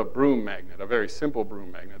just put a broom magnet, a very simple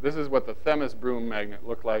broom magnet. This is what the Themis broom magnet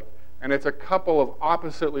looked like. And it's a couple of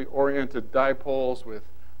oppositely oriented dipoles with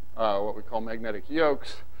what we call magnetic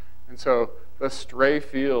yokes. And so the stray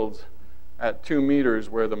fields at 2 meters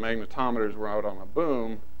where the magnetometers were out on a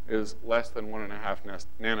boom is less than 1.5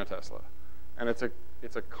 nanotesla. And it's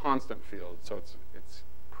a constant field, so it's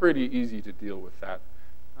pretty easy to deal with that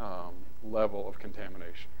level of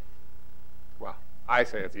contamination. Well, I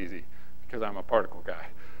say it's easy because I'm a particle guy.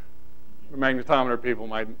 The magnetometer people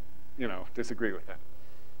might, disagree with that.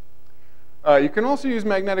 You can also use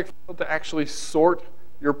magnetic field to actually sort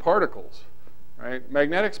your particles. Right?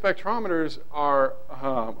 Magnetic spectrometers are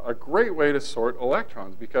a great way to sort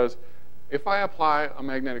electrons because if I apply a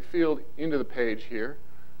magnetic field into the page here,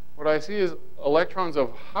 what I see is electrons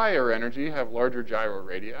of higher energy have larger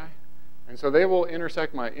gyroradii, and so they will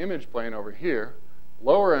intersect my image plane over here.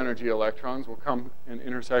 Lower energy electrons will come and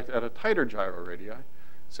intersect at a tighter gyroradii.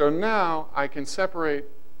 So now I can separate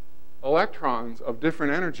electrons of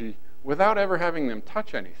different energy without ever having them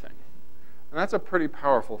touch anything. And that's a pretty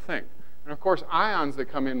powerful thing. And of course, ions that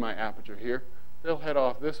come in my aperture here, they'll head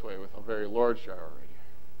off this way with a very large gyroradii.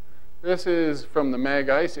 This is from the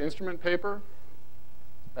MagIce instrument paper.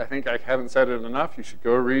 I think I haven't said it enough. You should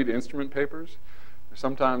go read instrument papers. They're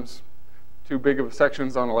sometimes too big of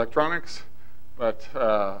sections on electronics, but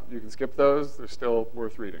you can skip those. They're still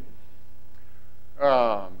worth reading.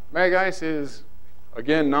 MagIce is,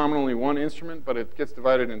 again, nominally one instrument, but it gets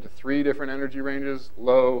divided into 3 different energy ranges: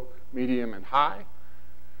 low, medium, and high.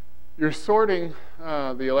 You're sorting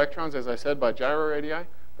the electrons, as I said, by gyroradii,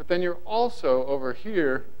 but then you're also over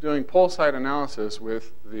here doing pole site analysis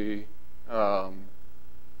with the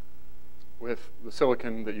with the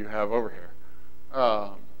silicon that you have over here.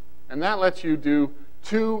 And that lets you do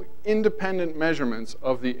two independent measurements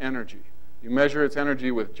of the energy. You measure its energy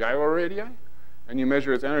with gyroradii, and you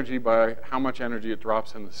measure its energy by how much energy it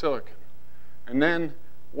drops in the silicon. And then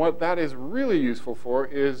what that is really useful for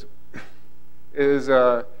is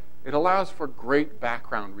it allows for great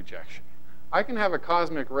background rejection. I can have a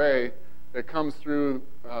cosmic ray that comes through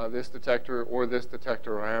this detector or this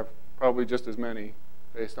detector, or I have probably just as many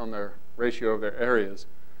based on their ratio of their areas.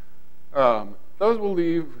 Those will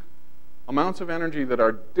leave amounts of energy that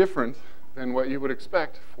are different than what you would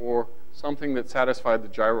expect for something that satisfied the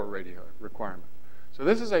gyroradii requirement. So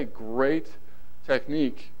this is a great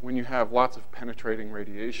technique when you have lots of penetrating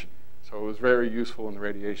radiation. So it was very useful in the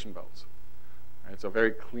radiation belts. It's a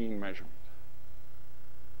very clean measurement.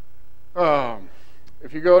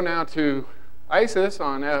 If you go now to ISIS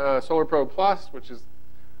on Solar Probe Plus, which is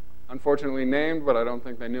unfortunately named, but I don't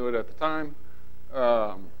think they knew it at the time.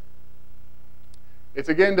 It's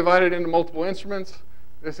again divided into multiple instruments.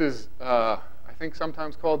 This is, I think,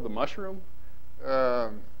 sometimes called the mushroom.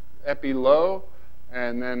 Epi-low,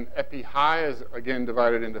 and then epi-high is again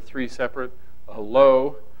divided into three separate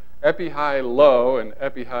low. Epi-high-low, and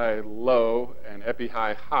epi-high-low, and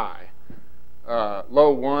epi-high-high.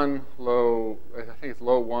 Low 1, low, I think it's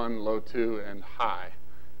low 1, low 2, and high.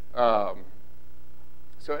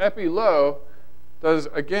 So epi-low does,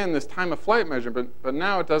 again, this time of flight measurement, but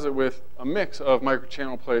now it does it with a mix of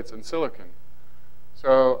microchannel plates and silicon.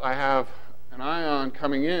 So I have an ion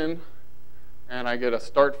coming in, and I get a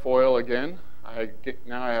start foil again.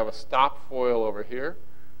 Now I have a stop foil over here.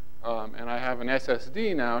 And I have an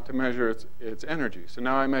SSD now to measure its energy. So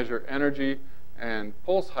now I measure energy and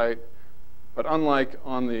pulse height, but unlike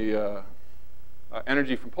on the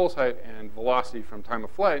energy from pulse height and velocity from time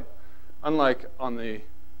of flight, unlike on the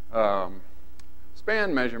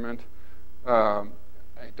span measurement, I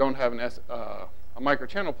don't have a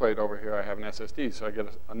microchannel plate over here. I have an SSD, so I get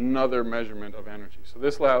another measurement of energy. So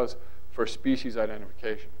this allows for species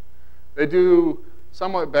identification. They do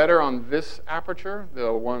somewhat better on this aperture,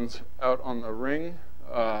 the ones out on the ring,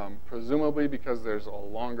 presumably because there's a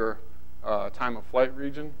longer time of flight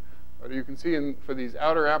region. But you can see for these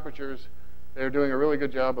outer apertures, they're doing a really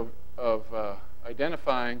good job of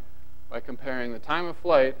identifying by comparing the time of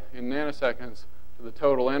flight in nanoseconds to the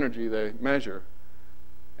total energy they measure.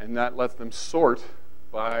 And that lets them sort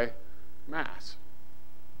by mass.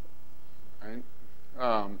 Right?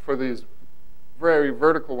 For these very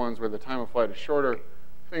vertical ones where the time of flight is shorter,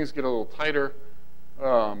 things get a little tighter,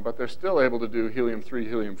 but they're still able to do helium-3,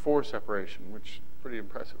 helium-4 separation, which is pretty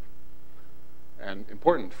impressive and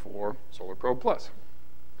important for Solar Probe Plus.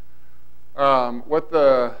 What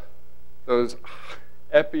the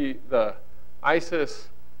ISIS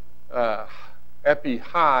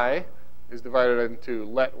epi-high is divided into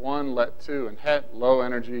LET1, LET2, and HET, low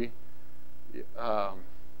energy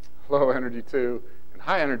 2, and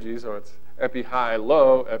high energy, so it's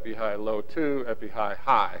epi-high-low, epi-high-low 2,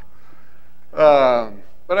 epi-high-high.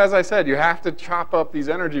 But as I said, you have to chop up these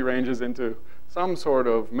energy ranges into some sort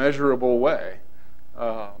of measurable way.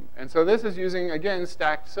 And so this is using, again,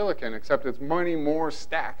 stacked silicon, except it's many more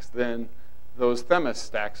stacks than those Themis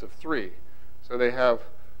stacks of 3. So they have,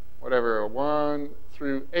 whatever, 1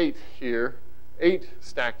 through 8 here, 8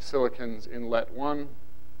 stacked silicons in LET1,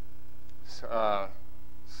 7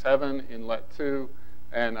 in LET2,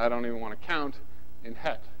 and I don't even want to count in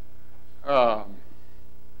HET.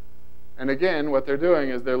 And again, what they're doing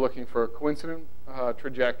is they're looking for a coincident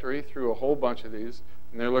trajectory through a whole bunch of these,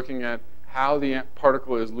 and they're looking at how the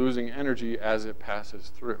particle is losing energy as it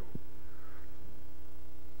passes through.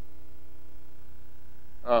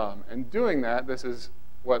 And doing that, this is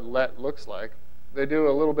what LET looks like. They do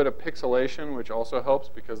a little bit of pixelation, which also helps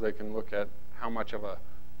because they can look at how much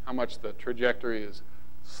the trajectory is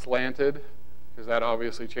slanted, because that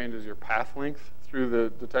obviously changes your path length through the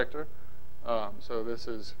detector. So this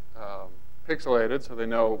is pixelated, so they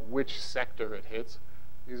know which sector it hits.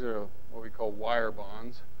 These are what we call wire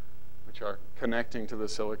bonds, which are connecting to the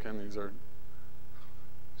silicon. These are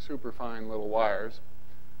super fine little wires.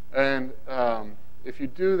 And if you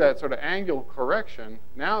do that sort of angle correction,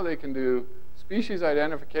 now they can do species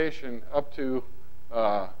identification up to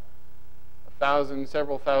several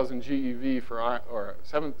thousand GeV or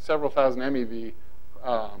several thousand MeV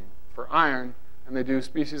for iron, and they do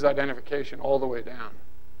species identification all the way down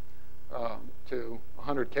to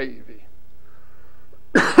 100 keV.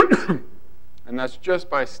 And that's just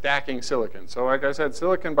by stacking silicon. So like I said,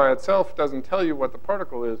 silicon by itself doesn't tell you what the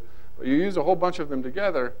particle is, but you use a whole bunch of them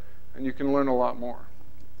together, and you can learn a lot more.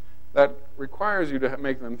 that requires you to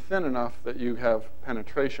make them thin enough that you have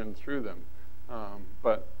penetration through them.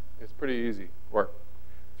 But it's pretty easy, or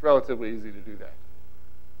it's relatively easy to do that.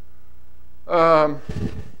 How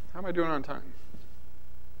am I doing on time?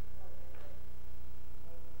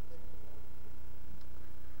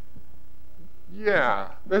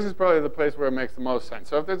 Yeah, this is probably the place where it makes the most sense.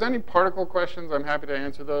 So if there's any particle questions, I'm happy to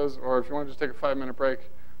answer those. Or if you want to just take a 5-minute break,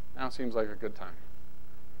 now seems like a good time.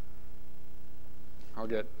 I'll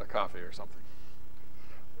get a coffee or something.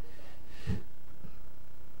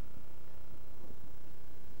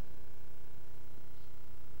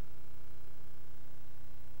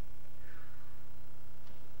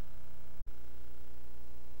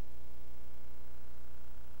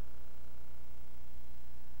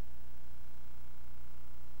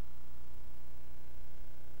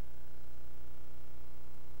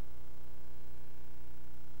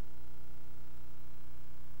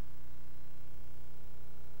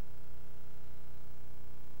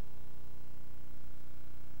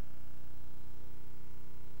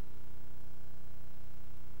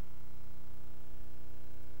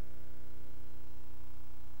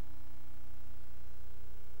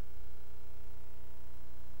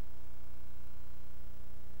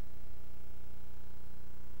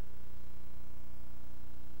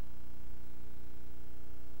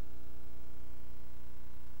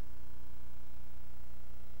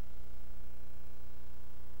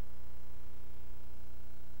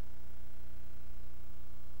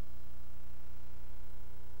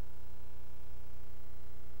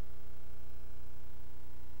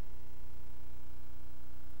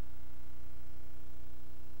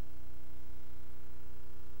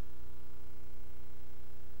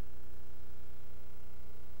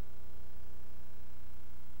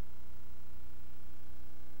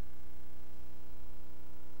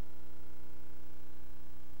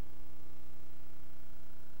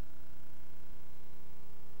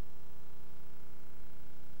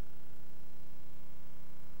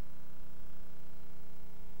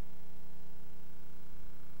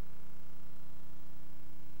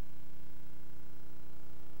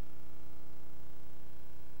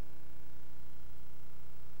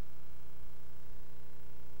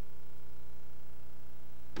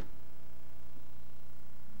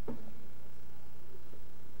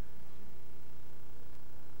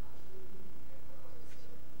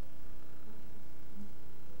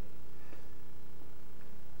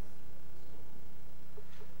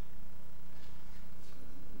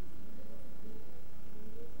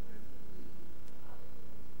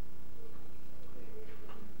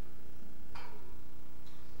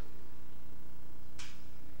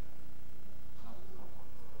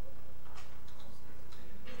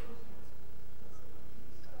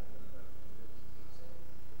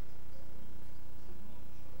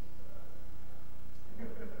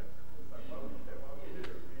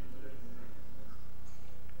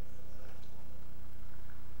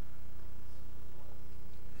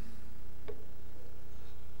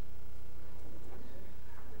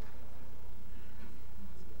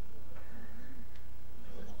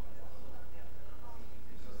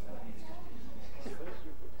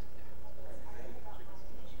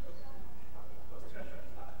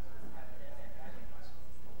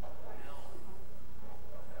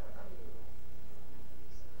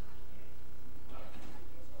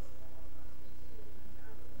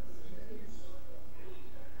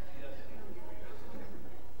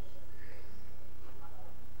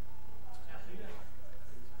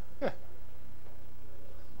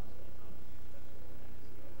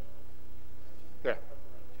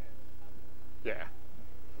 Yeah.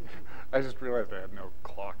 I just realized I had no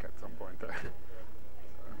clock at some point there.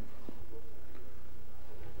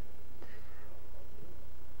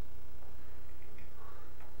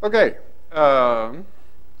 Okay,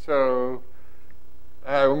 so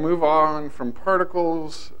we'll move on from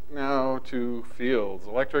particles now to fields,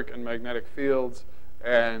 electric and magnetic fields.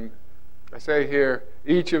 And I say here,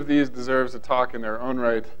 each of these deserves a talk in their own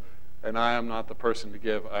right, and I am not the person to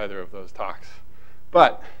give either of those talks.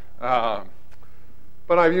 But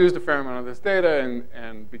I've used a fair amount of this data,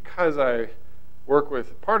 and because I work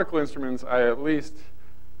with particle instruments, I at least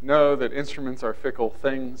know that instruments are fickle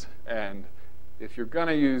things, and if you're going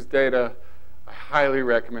to use data, I highly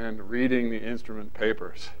recommend reading the instrument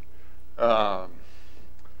papers.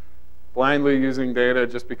 Blindly using data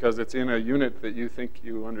just because it's in a unit that you think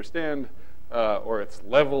you understand, or it's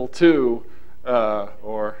level 2,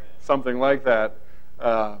 or something like that,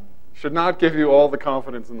 should not give you all the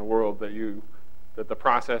confidence in the world that the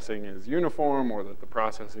processing is uniform or that the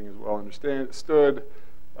processing is well understood.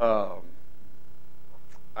 I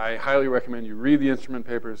highly recommend you read the instrument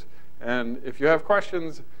papers. And if you have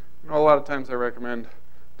questions, a lot of times I recommend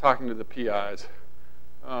talking to the PIs.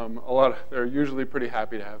 They're usually pretty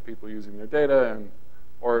happy to have people using their data,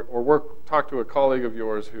 or talk to a colleague of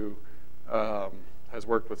yours who has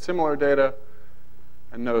worked with similar data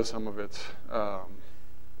and knows some of its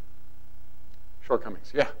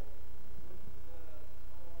shortcomings. Yeah.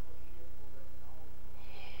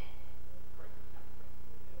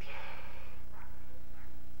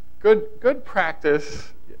 Good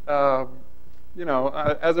practice. As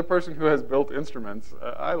a person who has built instruments,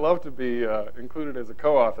 I love to be included as a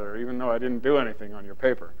co-author, even though I didn't do anything on your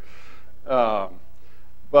paper.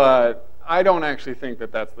 But I don't actually think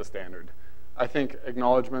that that's the standard. I think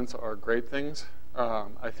acknowledgments are great things.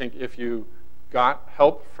 I think if you got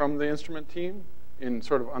help from the instrument team in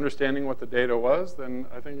sort of understanding what the data was, then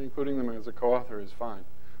I think including them as a co-author is fine.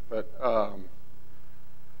 But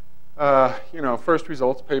first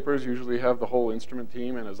results papers usually have the whole instrument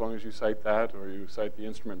team, and as long as you cite that or you cite the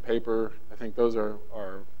instrument paper, I think those are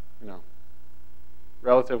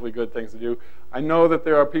relatively good things to do. I know that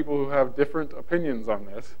there are people who have different opinions on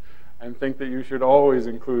this and think that you should always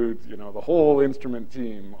include, the whole instrument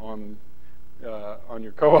team on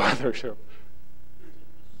your co-authorship.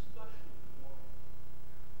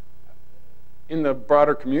 In the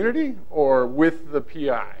community or with the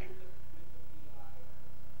PI?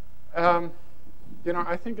 I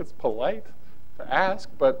think it's polite to ask,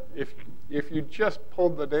 but if you just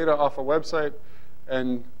pulled the data off a website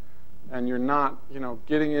and you're not,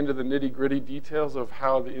 getting into the nitty-gritty details of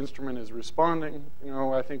how the instrument is responding,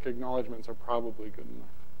 I think acknowledgments are probably good enough.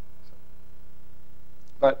 So.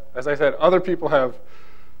 But as I said, other people have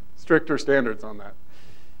stricter standards on that.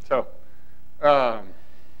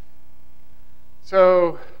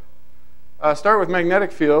 Start with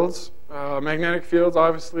magnetic fields. Magnetic fields,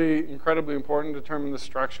 obviously, incredibly important to determine the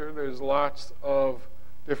structure. There's lots of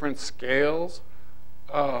different scales.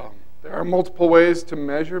 There are multiple ways to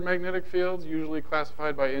measure magnetic fields, usually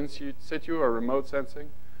classified by in situ or remote sensing,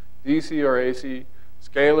 DC or AC,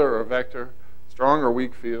 scalar or vector, strong or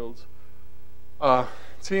weak fields. It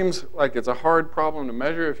seems like it's a hard problem to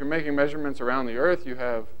measure. If you're making measurements around the Earth, you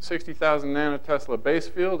have 60,000 nanotesla base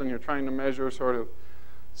field, and you're trying to measure sort of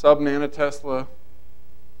sub-nanotesla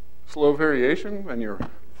slow variation, and you're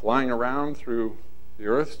flying around through the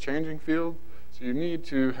Earth's changing field. So you need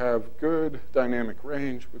to have good dynamic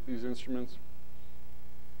range with these instruments.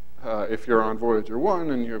 If you're on Voyager 1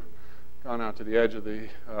 and you've gone out to the edge of the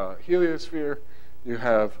heliosphere, you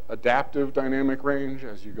have adaptive dynamic range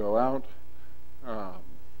as you go out.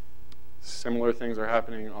 Similar things are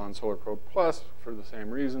happening on Solar Probe Plus for the same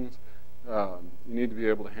reasons. You need to be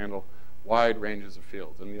able to handle wide ranges of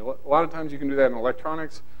fields. And a lot of times you can do that in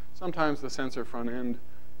electronics. Sometimes the sensor front end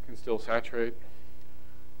can still saturate.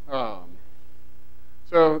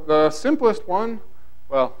 So the simplest one,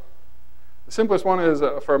 is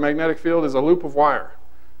for a magnetic field is a loop of wire.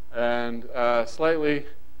 And slightly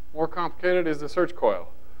more complicated is the search coil,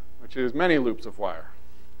 which is many loops of wire.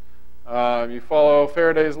 You follow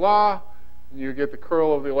Faraday's law, and you get the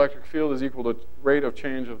curl of the electric field is equal to rate of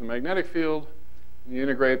change of the magnetic field. And you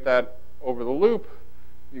integrate that over the loop,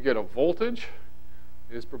 you get a voltage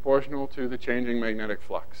is proportional to the changing magnetic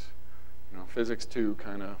flux. Physics 2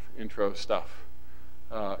 kind of intro stuff.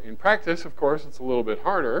 In practice, of course, it's a little bit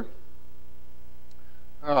harder.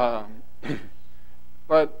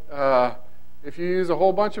 But if you use a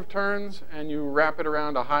whole bunch of turns and you wrap it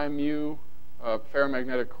around a high mu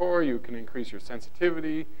ferromagnetic core, you can increase your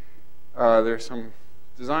sensitivity. There's some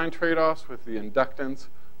design trade-offs with the inductance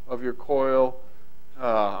of your coil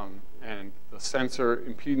and the sensor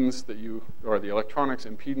impedance or the electronics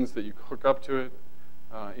impedance that you hook up to it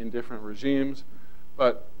in different regimes.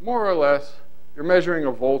 But more or less, you're measuring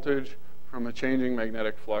a voltage from a changing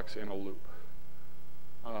magnetic flux in a loop.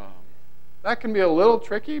 That can be a little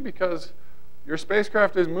tricky because your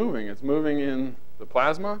spacecraft is moving. It's moving in the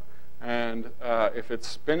plasma, and if it's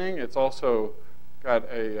spinning, it's also got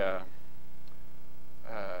a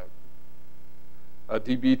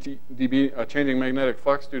changing magnetic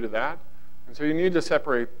flux due to that. And so you need to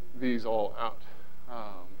separate these all out.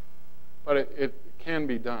 But it can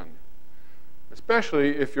be done,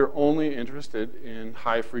 especially if you're only interested in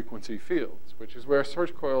high-frequency fields, which is where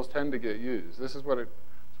search coils tend to get used. This is what a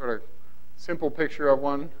sort of simple picture of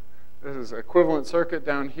one. This is equivalent circuit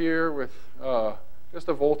down here with just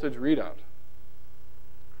a voltage readout.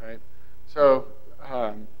 Right? So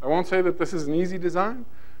I won't say that this is an easy design,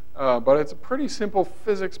 but it's a pretty simple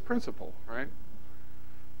physics principle, right?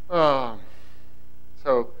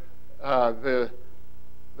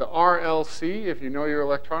 The RLC, if you know your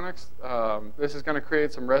electronics, this is going to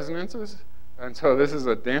create some resonances. And so this is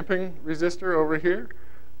a damping resistor over here.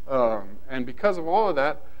 And because of all of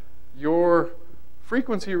that, your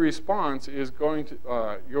frequency response is going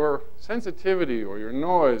to, your sensitivity or your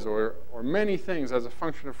noise or many things as a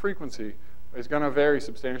function of frequency is going to vary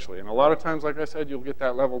substantially. And a lot of times, like I said, you'll get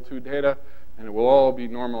that level 2 data, and it will all be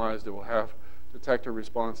normalized. It will have detector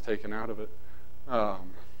response taken out of it.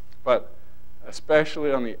 But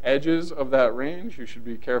especially on the edges of that range, you should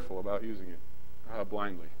be careful about using it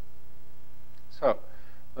blindly. So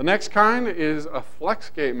the next kind is a flex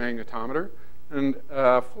gate magnetometer. And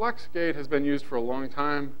flex gate has been used for a long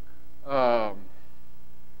time. The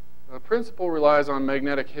principle relies on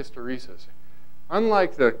magnetic hysteresis.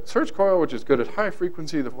 Unlike the search coil, which is good at high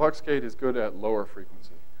frequency, the flex gate is good at lower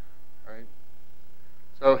frequency. Right?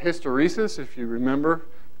 So hysteresis, if you remember,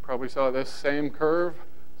 probably saw this same curve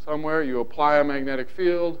somewhere. You apply a magnetic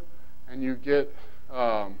field, and you get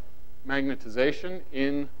magnetization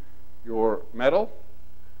in your metal.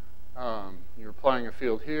 You're applying a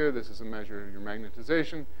field here. This is a measure of your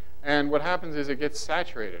magnetization. And what happens is it gets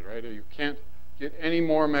saturated, right? You can't get any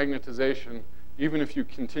more magnetization even if you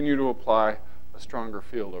continue to apply a stronger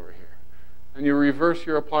field over here. And you reverse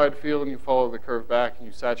your applied field, and you follow the curve back, and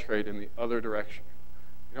you saturate in the other direction.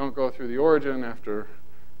 You don't go through the origin after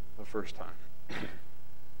the first time.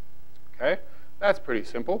 Okay? That's pretty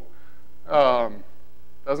simple.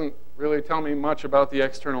 Doesn't really tell me much about the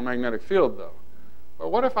external magnetic field, though. But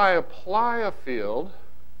what if I apply a field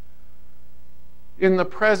in the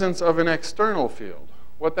presence of an external field?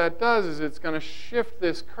 What that does is it's going to shift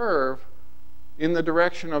this curve in the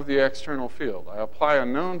direction of the external field. I apply a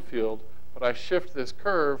known field, but I shift this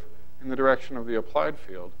curve in the direction of the applied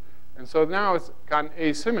field. And so now it's got an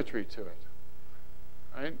asymmetry to it.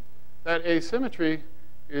 Right? That asymmetry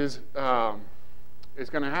is going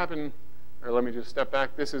to happen, or let me just step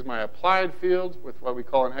back. This is my applied field with what we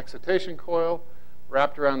call an excitation coil.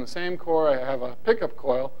 Wrapped around the same core, I have a pickup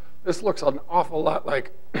coil. This looks an awful lot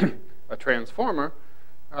like a transformer.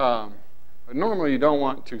 But normally, you don't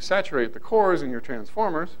want to saturate the cores in your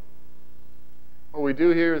transformers. What we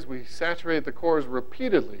do here is we saturate the cores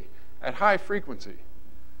repeatedly at high frequency.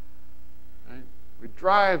 Right? We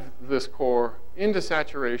drive this core into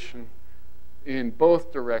saturation in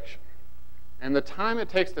both directions. And the time it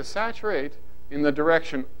takes to saturate in the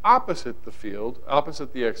direction opposite the field,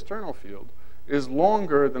 opposite the external field, is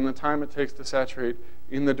longer than the time it takes to saturate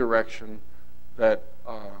in the direction that,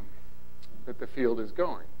 that the field is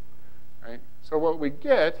going. Right? So what we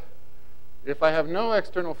get, if I have no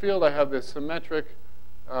external field, I have this symmetric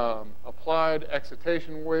applied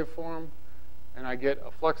excitation waveform, and I get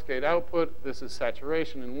a flux gate output. This is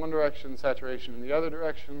saturation in one direction, saturation in the other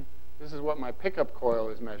direction. This is what my pickup coil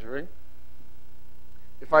is measuring.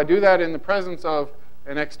 If I do that in the presence of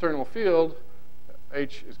an external field,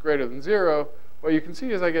 H is greater than 0, what you can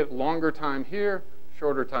see is I get longer time here,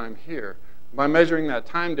 shorter time here. By measuring that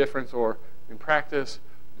time difference, or in practice,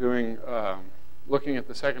 doing looking at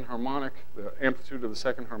the second harmonic, the amplitude of the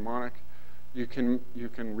second harmonic, you can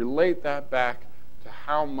relate that back to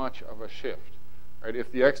how much of a shift. Right?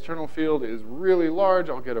 If the external field is really large,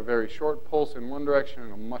 I'll get a very short pulse in one direction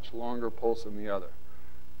and a much longer pulse in the other.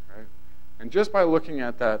 Right? And just by looking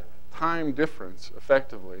at that time difference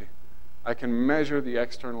effectively, I can measure the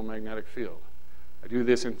external magnetic field. I do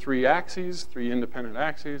this in 3 axes, 3 independent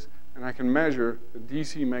axes, and I can measure the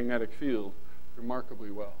DC magnetic field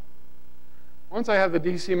remarkably well. Once I have the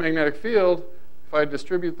DC magnetic field, if I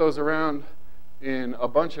distribute those around in a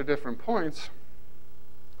bunch of different points,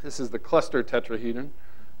 this is the cluster tetrahedron,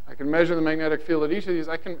 I can measure the magnetic field at each of these.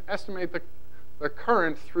 I can estimate the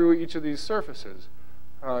current through each of these surfaces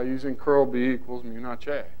using curl B equals mu naught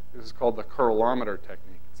J. This is called the curlometer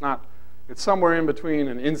technique. It's somewhere in between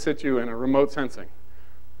an in situ and a remote sensing.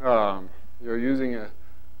 You're using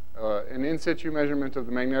an in situ measurement of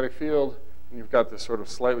the magnetic field, and you've got this sort of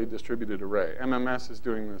slightly distributed array. MMS is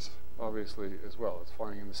doing this, obviously, as well. It's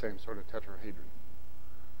flying in the same sort of tetrahedron.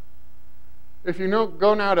 If you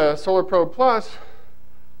go now to Solar Probe Plus,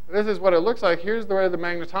 this is what it looks like. Here's the way the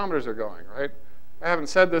magnetometers are going, right? I haven't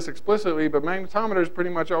said this explicitly, but magnetometers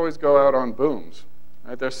pretty much always go out on booms.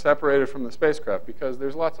 Right? They're separated from the spacecraft because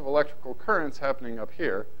there's lots of electrical currents happening up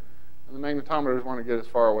here, and the magnetometers want to get as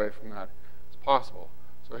far away from that as possible.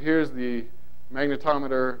 So here's the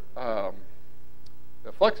magnetometer,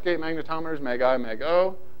 the flux gate magnetometers, mag I, mag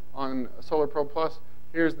O, on Solar Probe Plus.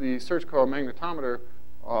 Here's the search coil magnetometer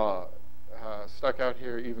stuck out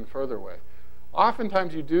here even further away.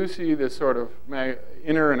 Oftentimes you do see this sort of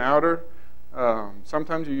inner and outer.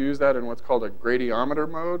 Sometimes you use that in what's called a gradiometer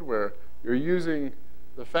mode, where you're using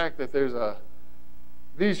the fact that there's a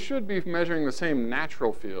these should be measuring the same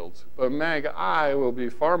natural fields, but MAG-I will be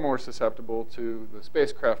far more susceptible to the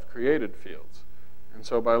spacecraft-created fields. And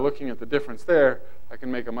so by looking at the difference there, I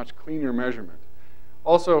can make a much cleaner measurement.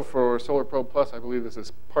 Also, for Solar Probe Plus, I believe this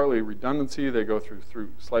is partly redundancy. They go through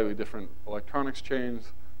slightly different electronics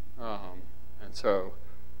chains. And so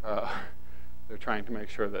they're trying to make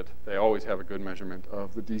sure that they always have a good measurement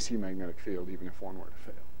of the DC magnetic field, even if one were to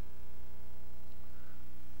fail.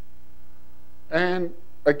 And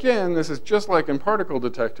again, this is just like in particle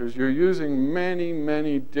detectors. You're using many,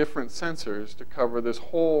 many different sensors to cover this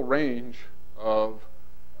whole range of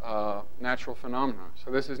natural phenomena. So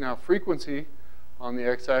this is now frequency on the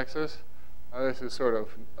x-axis. This is sort of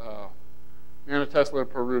nanotesla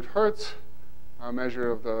per root hertz, a measure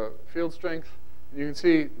of the field strength. And you can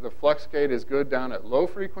see the flux gate is good down at low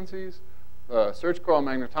frequencies. The search coil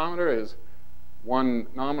magnetometer is one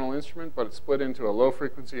nominal instrument, but it's split into a low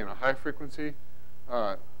frequency and a high frequency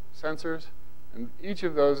sensors. And each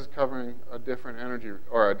of those is covering a different energy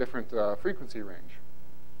or a different frequency range.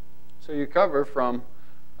 So you cover from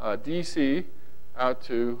DC out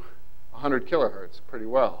to 100 kilohertz pretty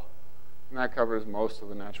well. And that covers most of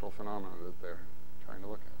the natural phenomena that they're trying to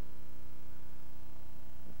look at.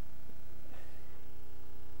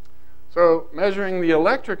 So measuring the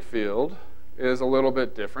electric field is a little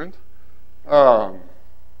bit different.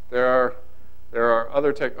 There are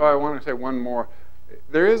other I want to say one more.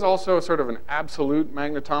 There is also sort of an absolute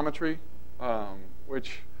magnetometry,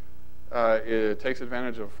 which it takes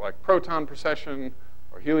advantage of like proton precession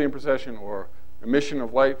or helium precession or emission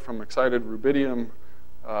of light from excited rubidium,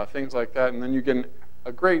 things like that. And then you get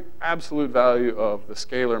a great absolute value of the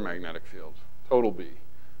scalar magnetic field, total B.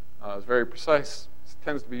 It's very precise. It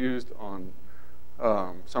tends to be used on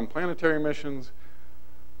some planetary missions.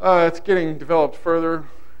 It's getting developed further.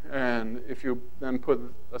 And if you then put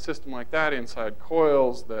a system like that inside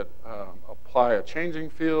coils that apply a changing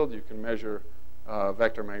field, you can measure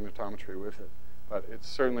vector magnetometry with it. But it's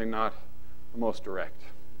certainly not the most direct.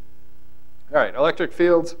 All right, electric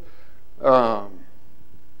fields.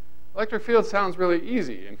 Electric field sounds really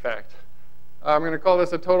easy, in fact. I'm going to call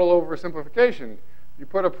this a total oversimplification. You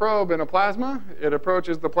put a probe in a plasma. It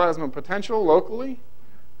approaches the plasma potential locally.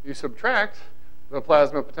 You subtract the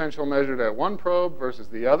plasma potential measured at one probe versus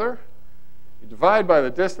the other. You divide by the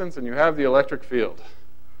distance, and you have the electric field.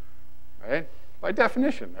 Right? By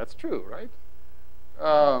definition, that's true, right?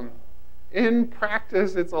 In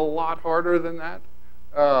practice, it's a lot harder than that.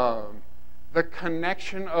 The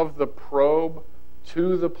connection of the probe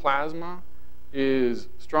to the plasma is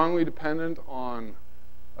strongly dependent on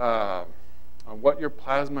what your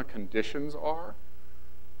plasma conditions are.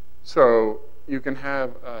 So you can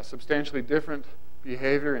have substantially different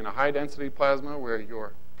behavior in a high-density plasma where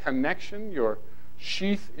your connection, your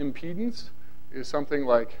sheath impedance, is something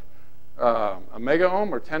like a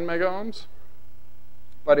megaohm or 10 megaohms.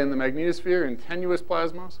 But in the magnetosphere, in tenuous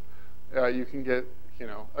plasmas, you can get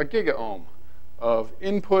a gigaohm of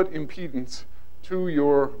input impedance to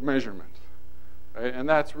your measurement. Right? And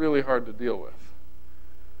that's really hard to deal with.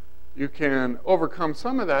 You can overcome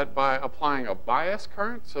some of that by applying a bias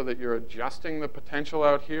current so that you're adjusting the potential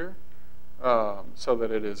out here so that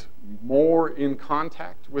it is more in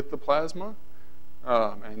contact with the plasma.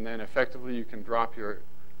 And then effectively you can drop your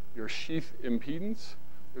sheath impedance.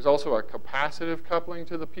 There's also a capacitive coupling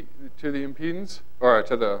to the impedance, or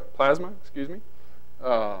to the plasma, excuse me.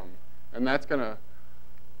 And that's going to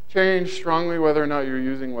change strongly whether or not you're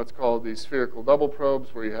using what's called these spherical double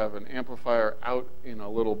probes, where you have an amplifier out in a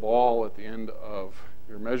little ball at the end of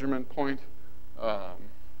your measurement point,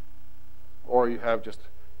 or you have just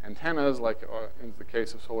antennas, like in the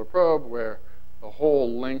case of solar probe, where the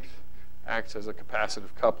whole length acts as a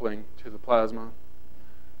capacitive coupling to the plasma.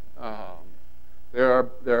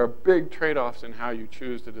 There are big trade-offs in how you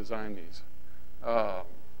choose to design these.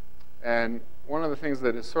 And one of the things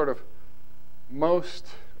that is sort of most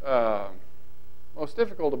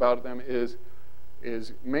difficult about them is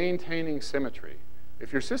maintaining symmetry.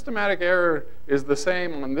 If your systematic error is the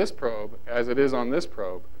same on this probe as it is on this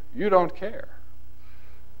probe, you don't care,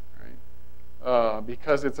 right?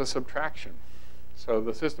 Because it's a subtraction. So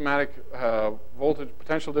the systematic voltage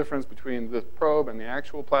potential difference between the probe and the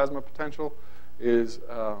actual plasma potential is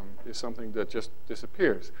something that just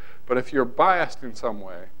disappears. But if you're biased in some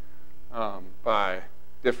way by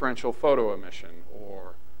differential photo emission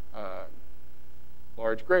or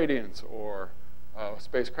large gradients or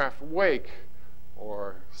spacecraft wake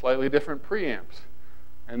or slightly different preamps,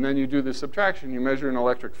 and then you do the subtraction, you measure an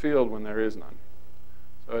electric field when there is none.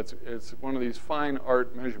 So it's one of these fine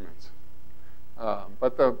art measurements.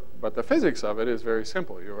 But the physics of it is very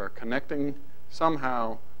simple. You are connecting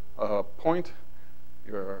somehow point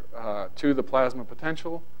to the plasma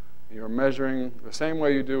potential. You're measuring the same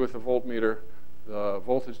way you do with the voltmeter, the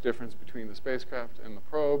voltage difference between the spacecraft and the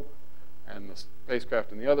probe, and the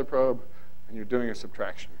spacecraft and the other probe, and you're doing a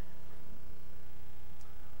subtraction.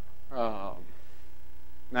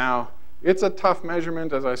 Now, it's a tough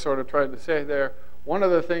measurement, as I sort of tried to say there. One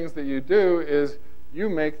of the things that you do is you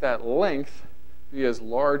make that length be as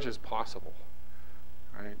large as possible,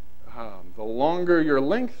 right? The longer your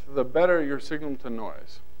length, the better your signal to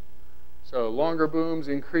noise. So longer booms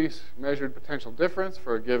increase measured potential difference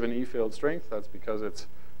for a given E field strength. That's because it's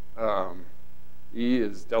E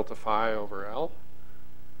is delta phi over L.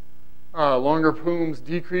 Longer booms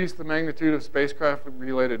decrease the magnitude of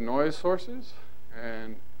spacecraft-related noise sources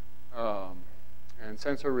and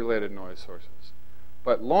sensor-related noise sources.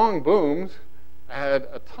 But long booms add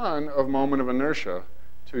a ton of moment of inertia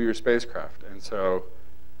to your spacecraft, and so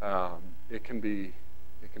it can be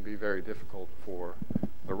very difficult for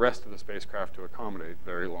the rest of the spacecraft to accommodate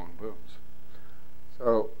very long booms.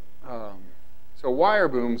 So, wire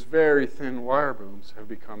booms, very thin wire booms, have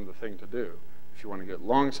become the thing to do if you want to get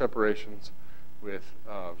long separations with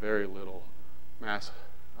very little mass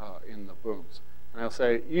in the booms. And I'll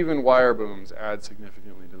say even wire booms add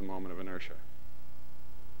significantly to the moment of inertia.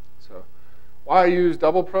 So why use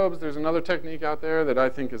double probes? There's another technique out there that I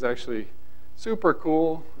think is actually super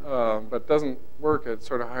cool, but doesn't work at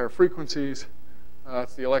sort of higher frequencies.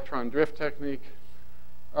 It's the electron drift technique.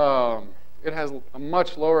 It has a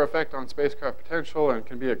much lower effect on spacecraft potential and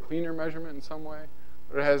can be a cleaner measurement in some way,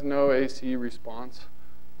 but it has no AC response.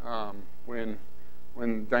 When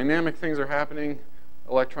dynamic things are happening,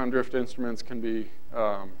 electron drift instruments can be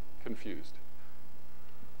confused.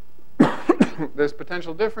 This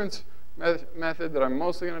potential difference method that I'm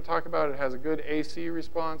mostly going to talk about, it has a good AC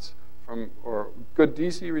response or good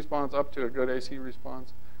DC response up to a good AC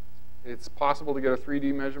response. It's possible to get a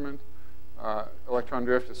 3D measurement. Electron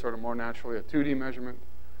drift is sort of more naturally a 2D measurement.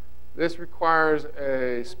 This requires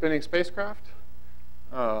a spinning spacecraft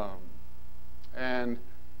and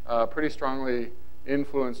pretty strongly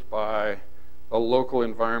influenced by the local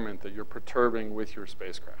environment that you're perturbing with your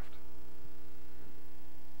spacecraft.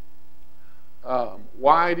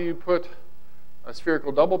 Why do you put a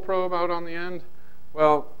spherical double probe out on the end?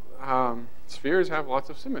 Well, spheres have lots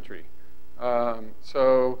of symmetry.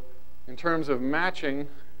 So in terms of matching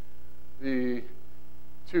the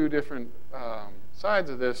two different sides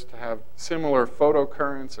of this to have similar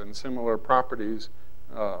photocurrents and similar properties,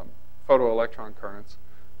 photoelectron currents,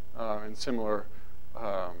 and similar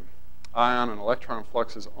ion and electron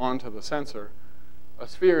fluxes onto the sensor, a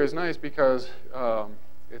sphere is nice because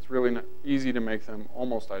it's really easy to make them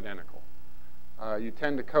almost identical. You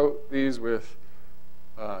tend to coat these with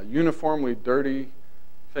uniformly dirty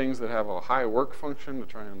things that have a high work function to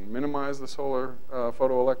try and minimize the solar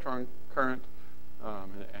photoelectron current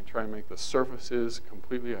and try and make the surfaces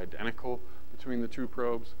completely identical between the two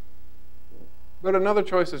probes. But another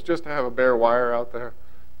choice is just to have a bare wire out there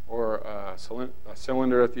or a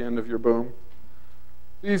cylinder at the end of your boom.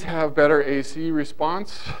 These have better AC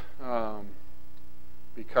response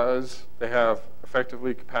because they have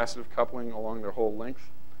effectively capacitive coupling along their whole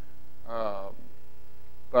length.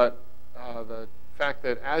 But the fact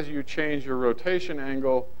that as you change your rotation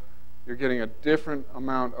angle, you're getting a different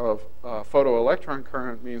amount of photoelectron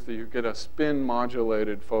current means that you get a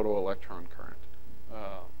spin-modulated photoelectron current.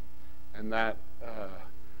 And that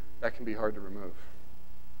can be hard to remove,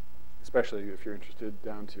 especially if you're interested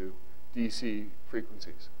down to DC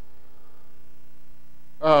frequencies.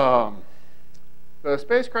 The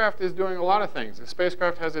spacecraft is doing a lot of things. The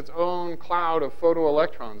spacecraft has its own cloud of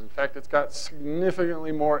photoelectrons. In fact, it's got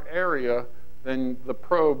significantly more area than the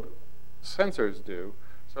probe sensors do.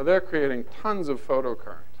 So they're creating tons of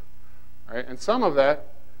photocurrent, right? And some of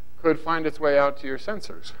that could find its way out to your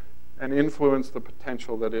sensors and influence the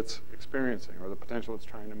potential that it's experiencing or the potential it's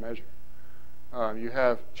trying to measure. You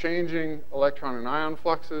have changing electron and ion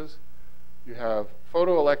fluxes. You have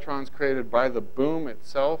photoelectrons created by the boom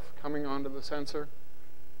itself coming onto the sensor.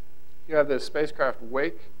 You have this spacecraft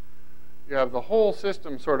wake. You have the whole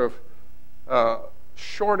system sort of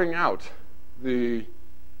shorting out the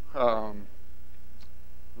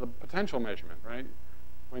potential measurement, right?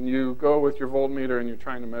 When you go with your voltmeter and you're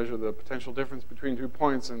trying to measure the potential difference between 2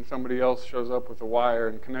 points and somebody else shows up with a wire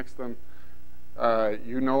and connects them,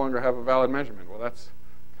 you no longer have a valid measurement. Well, that's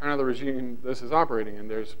kind of the regime this is operating in.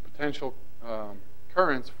 There's potential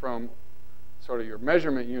currents from sort of your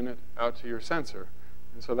measurement unit out to your sensor.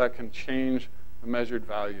 And so that can change the measured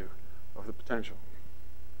value of the potential.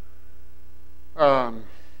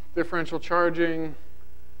 Differential charging,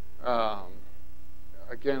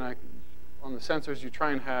 again, on the sensors, you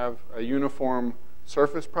try and have a uniform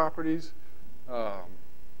surface properties.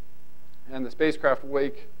 And the spacecraft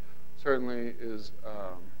wake certainly is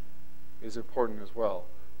important as well,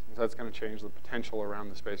 since that's going to change the potential around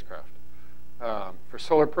the spacecraft. For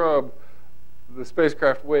Solar Probe, the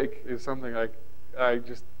spacecraft wake is something I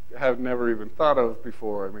just have never even thought of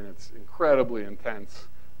before. I mean, it's incredibly intense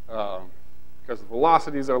because the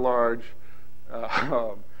velocities are large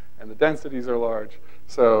and the densities are large.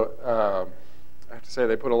 So I have to say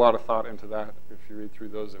they put a lot of thought into that if you read through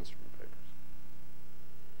those instrument papers.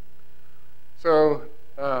 So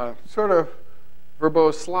sort of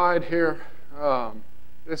verbose slide here.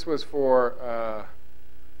 This was for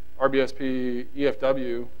RBSP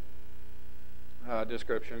EFW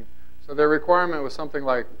description. So their requirement was something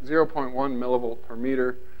like 0.1 millivolt per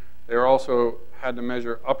meter. They also had to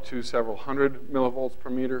measure up to several hundred millivolts per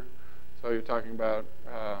meter. So you're talking about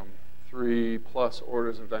 3+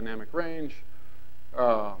 orders of dynamic range.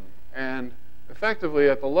 And effectively,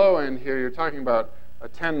 at the low end here, you're talking about a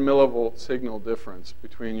 10 millivolt signal difference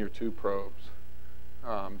between your two probes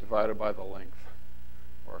divided by the length,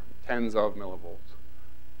 or tens of millivolts.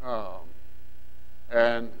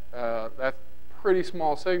 And that's pretty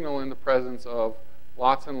small signal in the presence of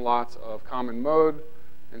lots and lots of common mode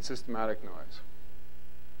and systematic noise.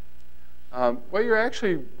 What you're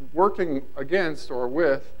actually working against or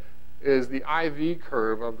with is the IV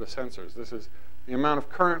curve of the sensors. This is the amount of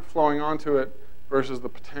current flowing onto it versus the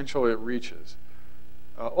potential it reaches.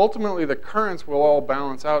 Ultimately, the currents will all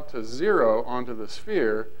balance out to 0 onto the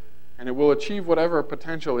sphere, and it will achieve whatever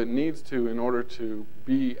potential it needs to in order to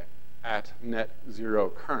be at net 0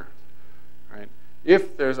 current. Right?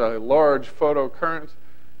 If there's a large photo current,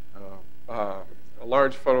 a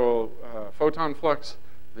large photon flux,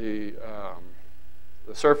 the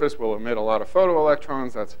surface will emit a lot of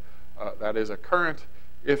photoelectrons. That is a current.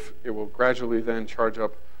 If it will gradually then charge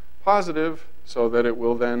up positive so that it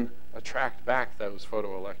will then attract back those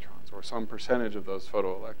photoelectrons or some percentage of those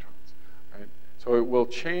photoelectrons. Right? So it will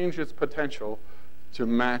change its potential to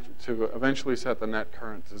match, to eventually set the net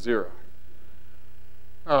current to 0.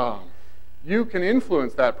 You can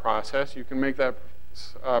influence that process. You can make that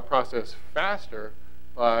process faster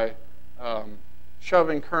by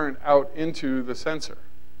shoving current out into the sensor.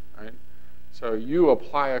 Right? So you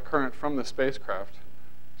apply a current from the spacecraft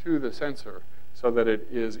to the sensor so that it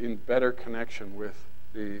is in better connection with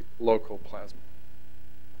the local plasma.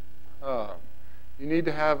 You need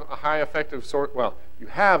to have a high effective source. Well, you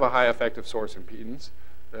have a high effective source impedance.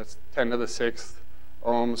 That's 10 to the 6th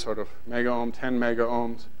ohms, sort of mega ohm, 10 mega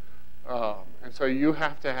ohms. And so you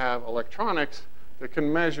have to have electronics that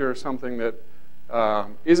can measure something that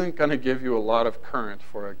isn't going to give you a lot of current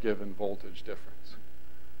for a given voltage difference.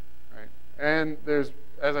 Right? And there's,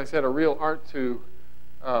 as I said, a real art to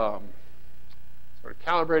sort of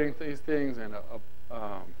calibrating these things and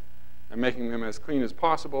making them as clean as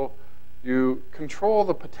possible. You control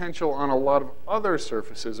the potential on a lot of other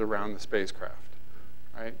surfaces around the spacecraft.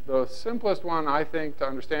 Right? The simplest one, I think, to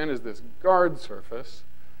understand is this guard surface,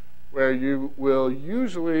 where you will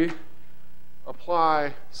usually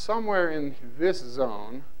apply somewhere in this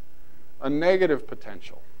zone a negative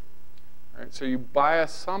potential. Right? So you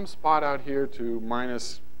bias some spot out here to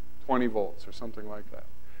minus 20 volts or something like that.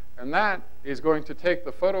 And that is going to take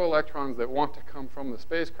the photoelectrons that want to come from the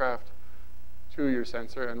spacecraft to your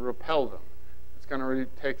sensor and repel them. It's going to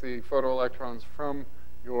take the photoelectrons from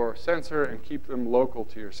your sensor and keep them local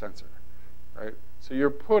to your sensor. Right? So you're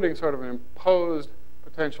putting sort of an imposed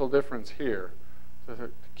potential difference here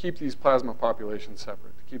to keep these plasma populations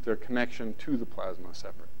separate, to keep their connection to the plasma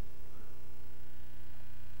separate.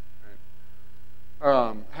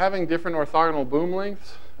 Right? Having different orthogonal boom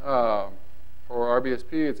lengths, for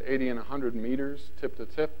RBSP, it's 80 and 100 meters tip to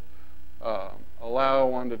tip. Allow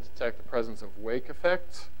one to detect the presence of wake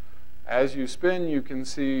effects. As you spin, you can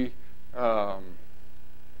see at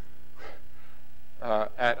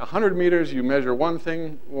 100 meters, you measure one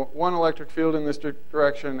thing, one electric field in this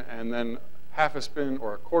direction, and then half a spin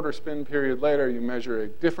or a quarter spin period later, you measure a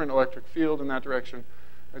different electric field in that direction.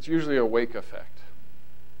 That's usually a wake effect.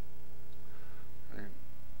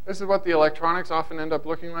 This is what the electronics often end up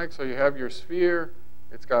looking like. So you have your sphere.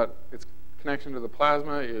 It's got its connection to the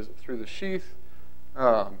plasma is through the sheath.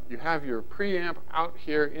 You have your preamp out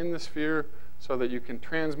here in the sphere so that you can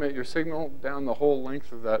transmit your signal down the whole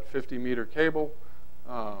length of that 50-meter cable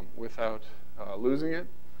without losing it.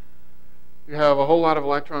 You have a whole lot of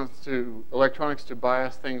electronics to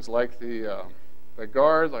bias things like the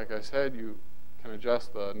guard. Like I said, you can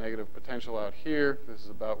adjust the negative potential out here. This is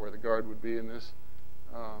about where the guard would be in this.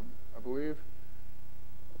 I believe.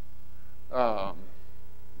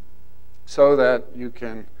 so that you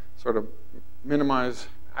can sort of minimize,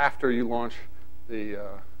 after you launch, the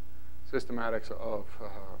systematics of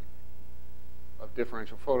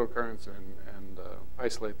differential photocurrents and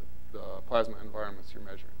isolate the plasma environments you're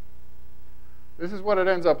measuring. This is what it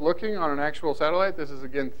ends up looking on an actual satellite. This is,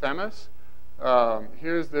 again, THEMIS.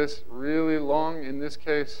 Here's this really long, in this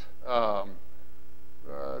case,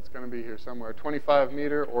 it's going to be here somewhere, 25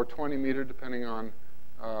 meter or 20 meter, depending on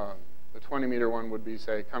the 20 meter one would be,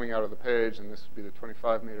 say, coming out of the page, and this would be the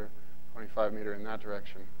 25 meter in that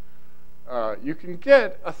direction. You can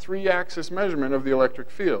get a 3-axis measurement of the electric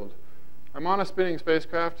field. I'm on a spinning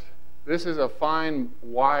spacecraft. This is a fine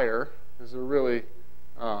wire. This is a really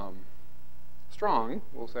strong,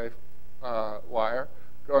 we'll say, wire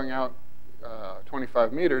going out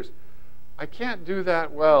 25 meters. I can't do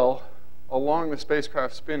that well along the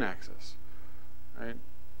spacecraft spin axis, right?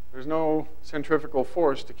 There's no centrifugal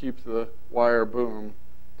force to keep the wire boom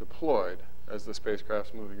deployed as the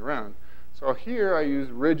spacecraft's moving around. So here I use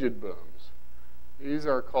rigid booms. These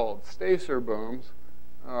are called stacer booms.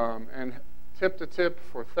 And tip to tip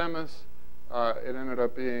for THEMIS, it ended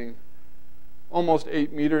up being almost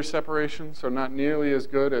 8 meters separation, so not nearly as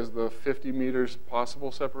good as the 50 meters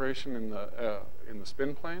possible separation in the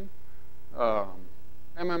spin plane.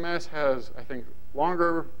 MMS has, I think,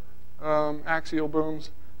 longer axial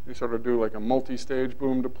booms. They sort of do like a multi-stage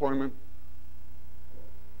boom deployment.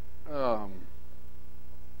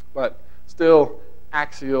 But still,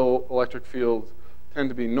 axial electric fields tend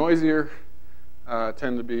to be noisier,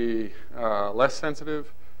 tend to be less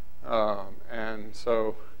sensitive, and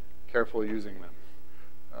so careful using them.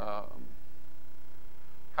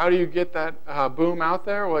 How do you get that boom out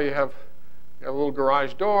there? Well, you have a little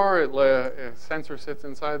garage door. A sensor sits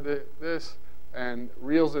inside this and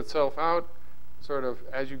reels itself out, sort of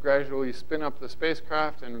as you gradually spin up the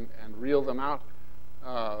spacecraft and reel them out.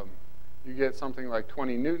 You get something like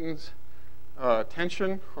 20 newtons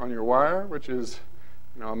tension on your wire, which is,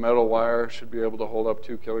 a metal wire should be able to hold up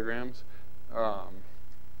 2 kilograms.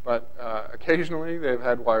 But occasionally they've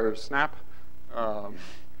had wires snap.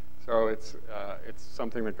 So it's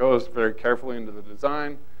something that goes very carefully into the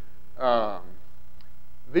design.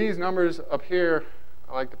 These numbers up here,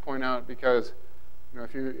 I like to point out because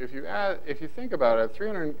if you think about it,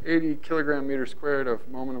 380 kilogram meter squared of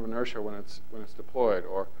moment of inertia when it's deployed,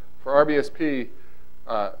 or for RBSP,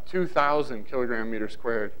 2,000 kilogram meter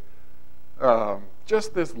squared.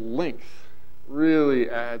 Just this length really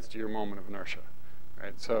adds to your moment of inertia,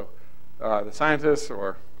 right? So the scientists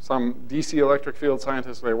or some DC electric field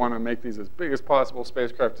scientists, they want to make these as big as possible.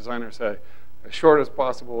 Spacecraft designers say as short as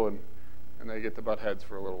possible, and they get to butt heads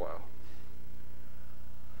for a little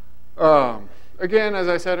while. Again, as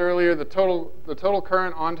I said earlier, the total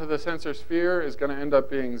current onto the sensor sphere is going to end up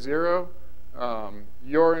being 0.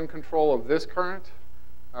 You're in control of this current.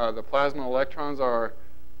 The plasma electrons are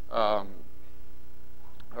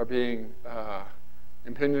being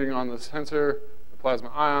impinging on the sensor. The plasma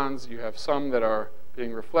ions, you have some that are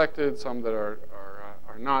being reflected, some that are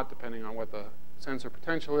not, depending on what the sensor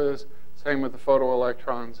potential is. Same with the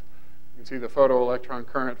photoelectrons. You can see the photoelectron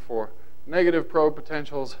current for negative probe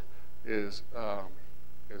potentials is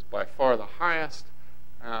by far the highest,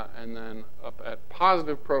 and then up at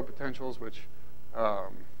positive probe potentials, which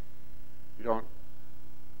you don't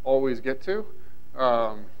always get to,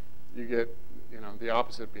 you get the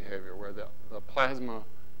opposite behavior, where the plasma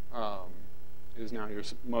is now your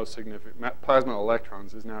most significant, plasma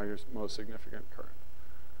electrons is now your most significant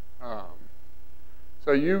current.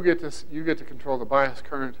 So you get to control the bias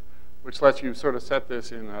current, which lets you sort of set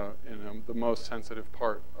this in the most sensitive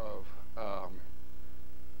part of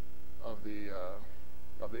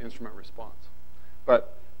the instrument response.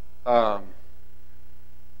 But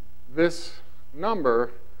this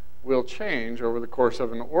number will change over the course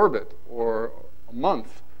of an orbit, or a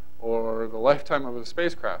month, or the lifetime of a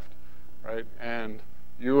spacecraft, right? And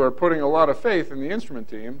you are putting a lot of faith in the instrument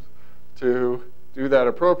teams to do that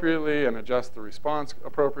appropriately and adjust the response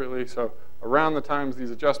appropriately. So around the times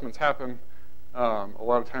these adjustments happen, a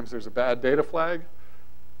lot of times there's a bad data flag.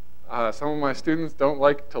 Some of my students don't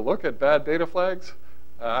like to look at bad data flags.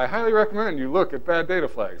 I highly recommend you look at bad data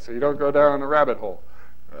flags so you don't go down a rabbit hole.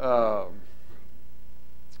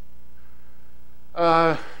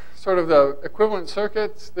 Sort of the equivalent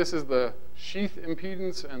circuits. This is the sheath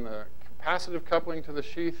impedance and the capacitive coupling to the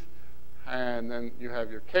sheath. And then you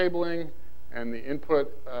have your cabling and the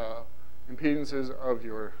input impedances of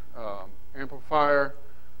your amplifier.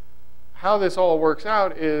 How this all works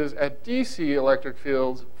out is at DC electric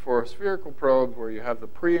fields for spherical probes where you have the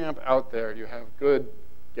preamp out there, you have good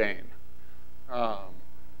gain.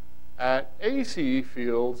 At AC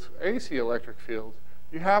fields, AC electric fields,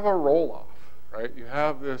 you have a roll-off, right? You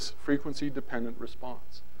have this frequency-dependent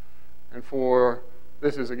response. And for,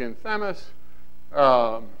 this is again Themis,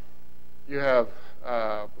 you have,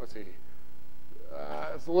 let's see,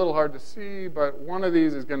 it's a little hard to see, but one of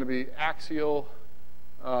these is going to be axial,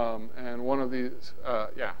 and one of these,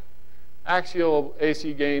 axial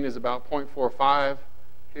AC gain is about 0.45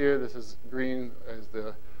 here. This is green as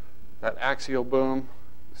that axial boom,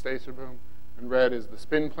 the stator boom, and red is the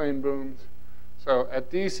spin plane booms. So at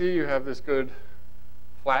DC, you have this good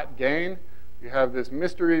flat gain. You have this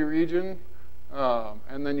mystery region,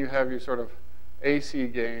 and then you have your sort of AC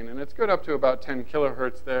gain, and it's good up to about 10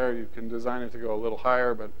 kilohertz there. You can design it to go a little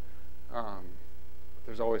higher, but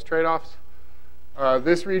there's always trade-offs.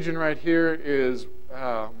 This region right here is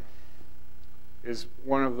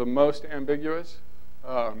one of the most ambiguous.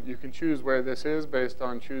 You can choose where this is based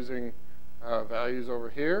on choosing values over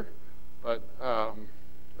here, but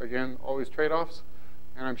again, always trade-offs.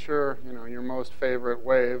 And I'm sure your most favorite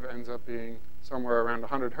wave ends up being somewhere around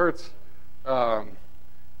 100 hertz.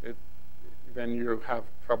 Then you have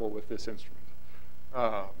trouble with this instrument.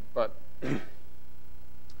 But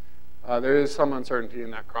there is some uncertainty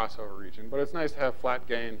in that crossover region. But it's nice to have flat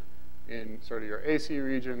gain in sort of your AC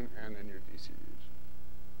region and in your DC region.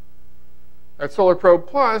 At Solar Probe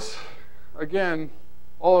Plus, again,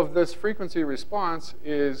 all of this frequency response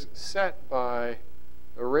is set by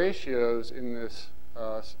the ratios in this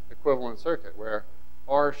equivalent circuit, where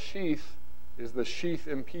R sheath is the sheath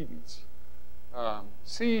impedance.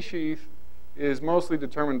 C sheath is mostly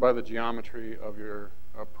determined by the geometry of your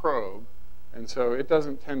probe, and so it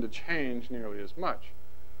doesn't tend to change nearly as much.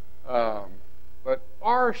 But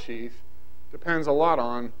R sheath depends a lot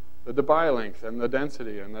on the Debye length and the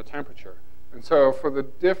density and the temperature. And so for the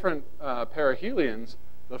different perihelions,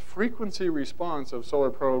 the frequency response of Solar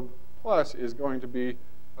Probe Plus is going to be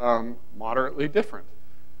moderately different.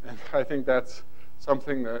 And I think that's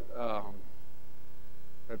something that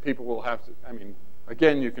that people will have to,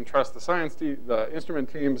 again, you can trust the instrument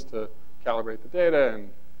teams to calibrate the data, and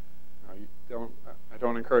I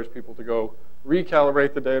don't encourage people to go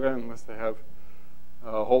recalibrate the data unless they have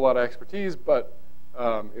a whole lot of expertise, but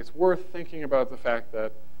it's worth thinking about the fact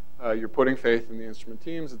that you're putting faith in the instrument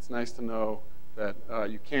teams. It's nice to know that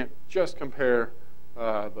you can't just compare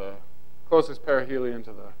the closest perihelion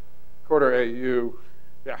to the quarter AU.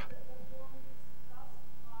 Yeah.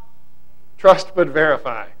 Trust but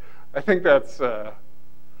verify. I think that's what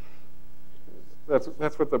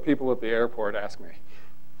the people at the airport ask me.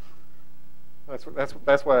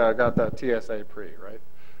 That's why I got that TSA pre, right?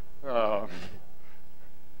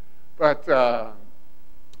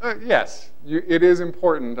 Yes, it is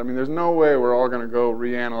important. There's no way we're all going to go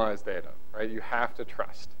reanalyze data, right? You have to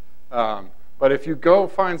trust. But if you go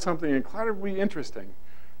find something incredibly interesting,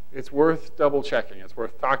 it's worth double checking. It's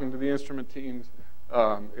worth talking to the instrument teams.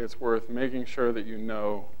 It's worth making sure that you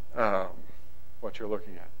know what you're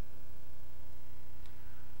looking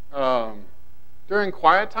at. During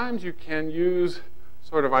quiet times, you can use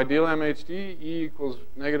sort of ideal MHD, E equals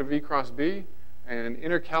negative V cross B, and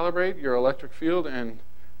intercalibrate your electric field and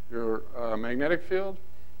your magnetic field.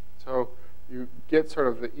 So you get sort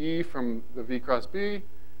of the E from the V cross B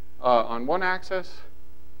on one axis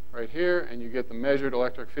right here, and you get the measured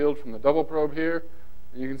electric field from the double probe here.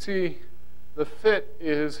 And you can see the fit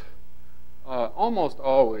is almost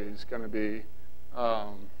always going to be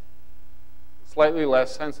slightly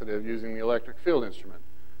less sensitive using the electric field instrument,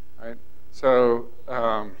 right? So,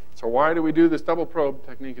 so why do we do this double probe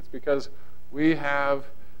technique? It's because we are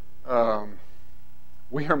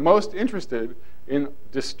most interested in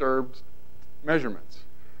disturbed measurements,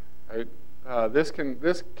 right? This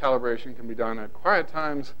calibration can be done at quiet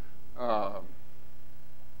times,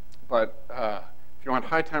 but if you want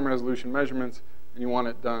high time resolution measurements and you want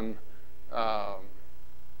it done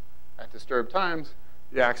at disturbed times,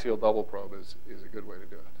 the axial double probe is a good way to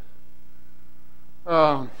do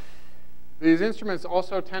it. These instruments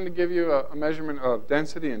also tend to give you a measurement of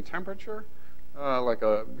density and temperature,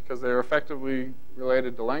 because they're effectively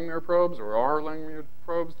related to Langmuir probes or are Langmuir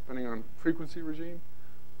probes, depending on frequency regime.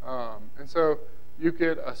 And so you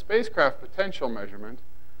get a spacecraft potential measurement,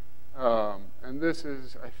 and this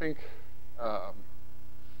is, I think,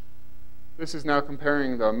 this is now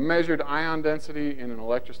comparing the measured ion density in an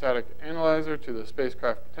electrostatic analyzer to the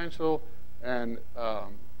spacecraft potential, and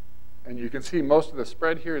you can see most of the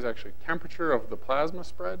spread here is actually temperature of the plasma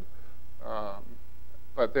spread.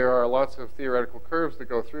 But there are lots of theoretical curves that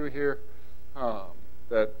go through here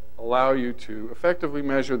that allow you to effectively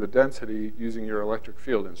measure the density using your electric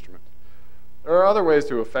field instrument. There are other ways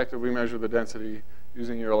to effectively measure the density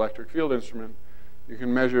using your electric field instrument, you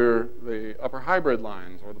can measure the upper hybrid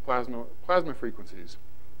lines or the plasma frequencies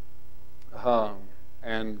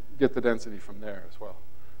and get the density from there as well.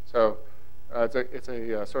 So it's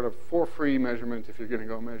a sort of for-free measurement if you're going to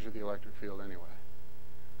go measure the electric field anyway.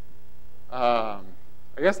 I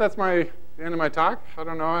guess that's the end of my talk. I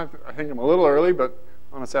don't know. I think I'm a little early, but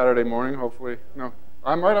on a Saturday morning, hopefully. No,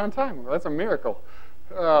 I'm right on time. That's a miracle.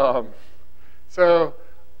 So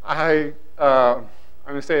I'm going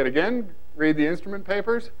to say it again. Read the instrument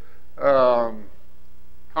papers.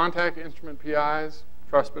 Contact instrument PIs.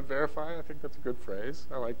 Trust but verify. I think that's a good phrase.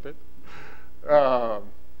 I liked it.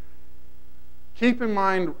 Keep in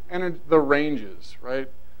mind the ranges, right?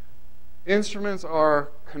 Instruments are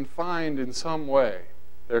confined in some way.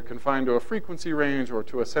 They're confined to a frequency range or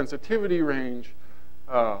to a sensitivity range.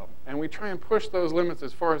 And we try and push those limits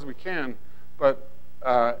as far as we can. But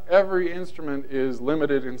every instrument is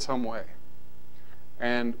limited in some way.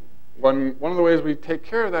 And one of the ways we take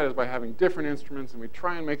care of that is by having different instruments, and we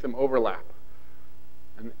try and make them overlap.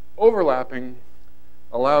 And overlapping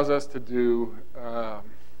allows us to do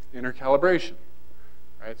intercalibration,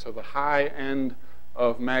 right? So the high end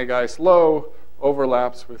of mag-ice low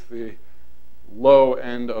overlaps with the low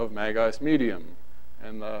end of mag-ice medium,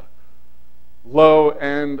 and the low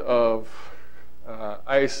end of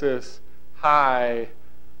ISIS high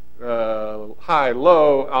low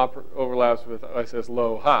overlaps with ISIS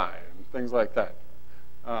low high, and things like that.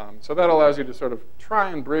 So that allows you to sort of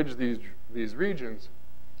try and bridge these regions.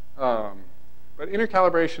 But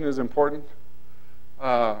intercalibration is important.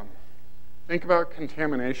 Think about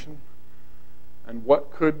contamination and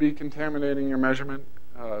what could be contaminating your measurement.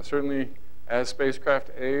 Certainly, as spacecraft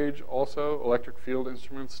age, also, electric field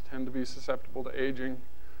instruments tend to be susceptible to aging.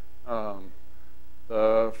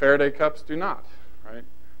 The Faraday cups do not, right?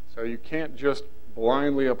 So you can't just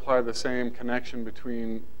blindly apply the same connection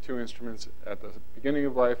between two instruments at the beginning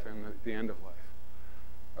of life and at the end of life.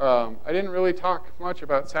 I didn't really talk much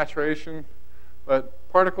about saturation, but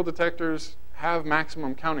particle detectors have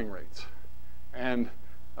maximum counting rates. And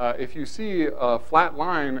if you see a flat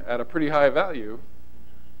line at a pretty high value,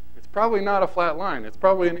 it's probably not a flat line. It's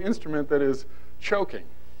probably an instrument that is choking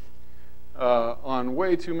on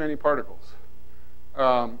way too many particles.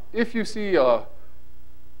 If you see a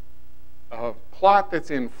plot that's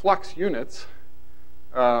in flux units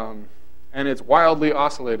and it's wildly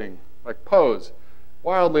oscillating, like pose,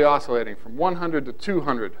 wildly oscillating from 100 to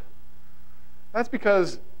 200, that's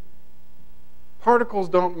because particles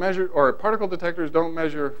don't measure, or particle detectors don't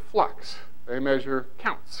measure flux. They measure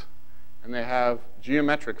counts, and they have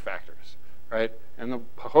geometric factors, right? And the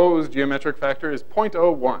pose geometric factor is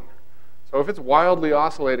 0.01. So if it's wildly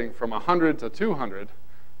oscillating from 100 to 200,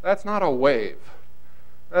 that's not a wave.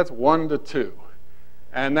 That's 1 to 2.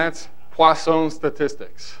 And that's Poisson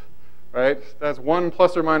statistics, right? That's 1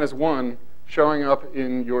 plus or minus 1 showing up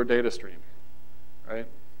in your data stream, right?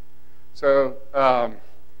 So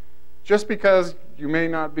just because you may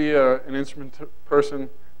not be an instrument person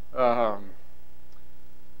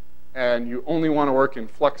and you only want to work in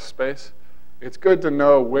flux space, it's good to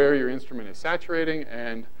know where your instrument is saturating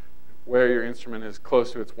and where your instrument is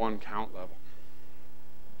close to its 1 count level.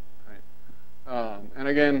 Right? And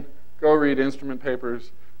again, go read instrument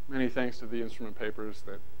papers. Many thanks to the instrument papers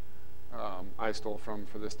that I stole from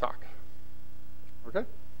for this talk. Okay?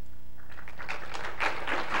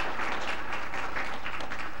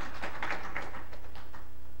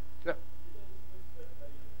 Yeah.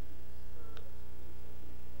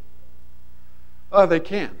 They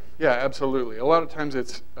can. Yeah, absolutely. A lot of times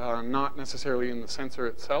it's not necessarily in the sensor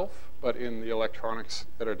itself, but in the electronics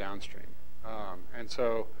that are downstream. And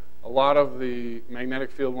so a lot of the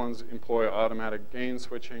magnetic field ones employ automatic gain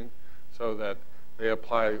switching so that they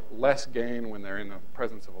apply less gain when they're in the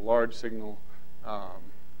presence of a large signal.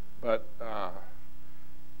 But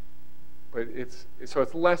it's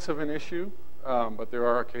less of an issue, but there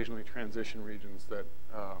are occasionally transition regions that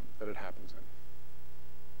it happens in.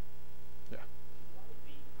 Yeah.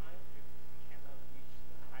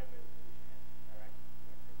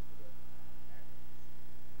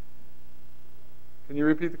 Can you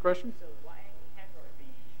repeat the question?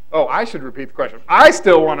 Oh, I should repeat the question. I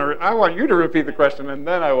want you to repeat the question, and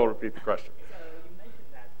then I will repeat the question. So you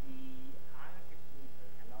mentioned that the ionotropic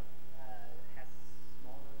meter cannot has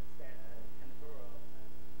smaller temporal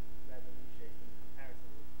resolution in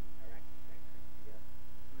comparison with direct electric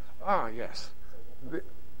field. Yes.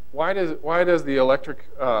 Why does the electric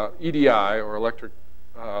EDI or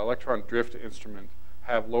electron drift instrument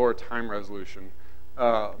have lower time resolution?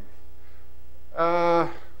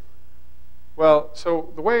 Well,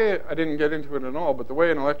 so the way, I didn't get into it at all, but the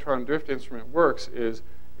way an electron drift instrument works is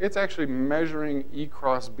it's actually measuring E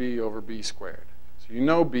cross B over B squared. So you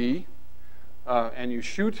know B, and you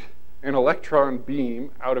shoot an electron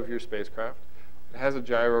beam out of your spacecraft. It has a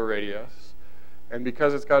gyro radius, and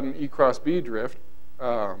because it's got an E cross B drift,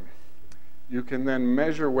 you can then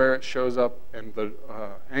measure where it shows up and the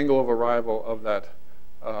angle of arrival of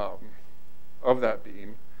that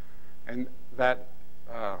beam, and that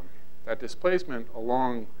displacement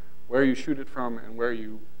along where you shoot it from and where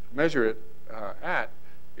you measure it at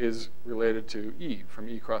is related to E, from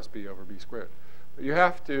E cross B over B squared. But you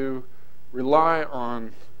have to rely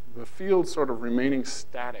on the field sort of remaining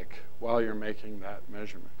static while you're making that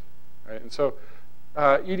measurement. Right? And so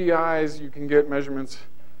EDIs, you can get measurements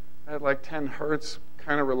at like 10 hertz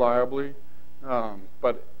kind of reliably,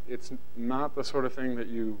 but it's not the sort of thing that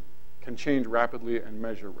you can change rapidly and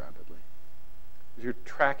measure rapidly. You're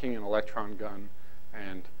tracking an electron gun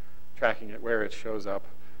and tracking it where it shows up.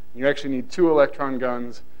 You actually need 2 electron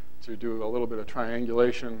guns to do a little bit of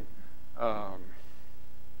triangulation.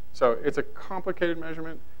 So it's a complicated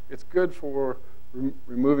measurement. It's good for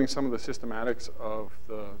removing some of the systematics of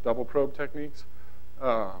the double probe techniques,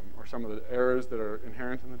 or some of the errors that are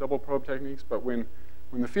inherent in the double probe techniques. But when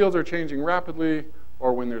the fields are changing rapidly,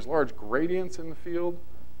 or when there's large gradients in the field,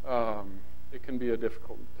 it can be a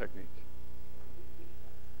difficult technique.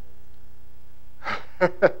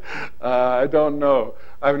 I don't know.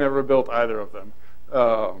 I've never built either of them.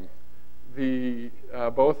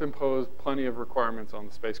 Both impose plenty of requirements on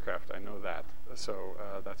the spacecraft. I know that. So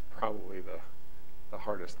that's probably the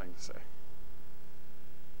hardest thing to say.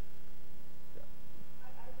 Yeah.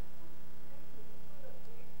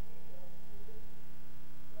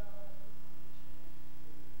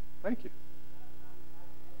 Thank you.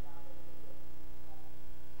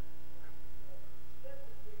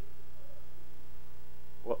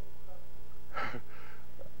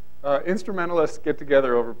 Instrumentalists get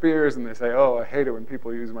together over beers and they say, "Oh, I hate it when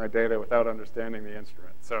people use my data without understanding the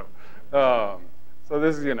instrument." So, so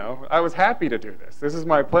this is, I was happy to do this. This is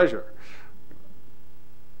my pleasure.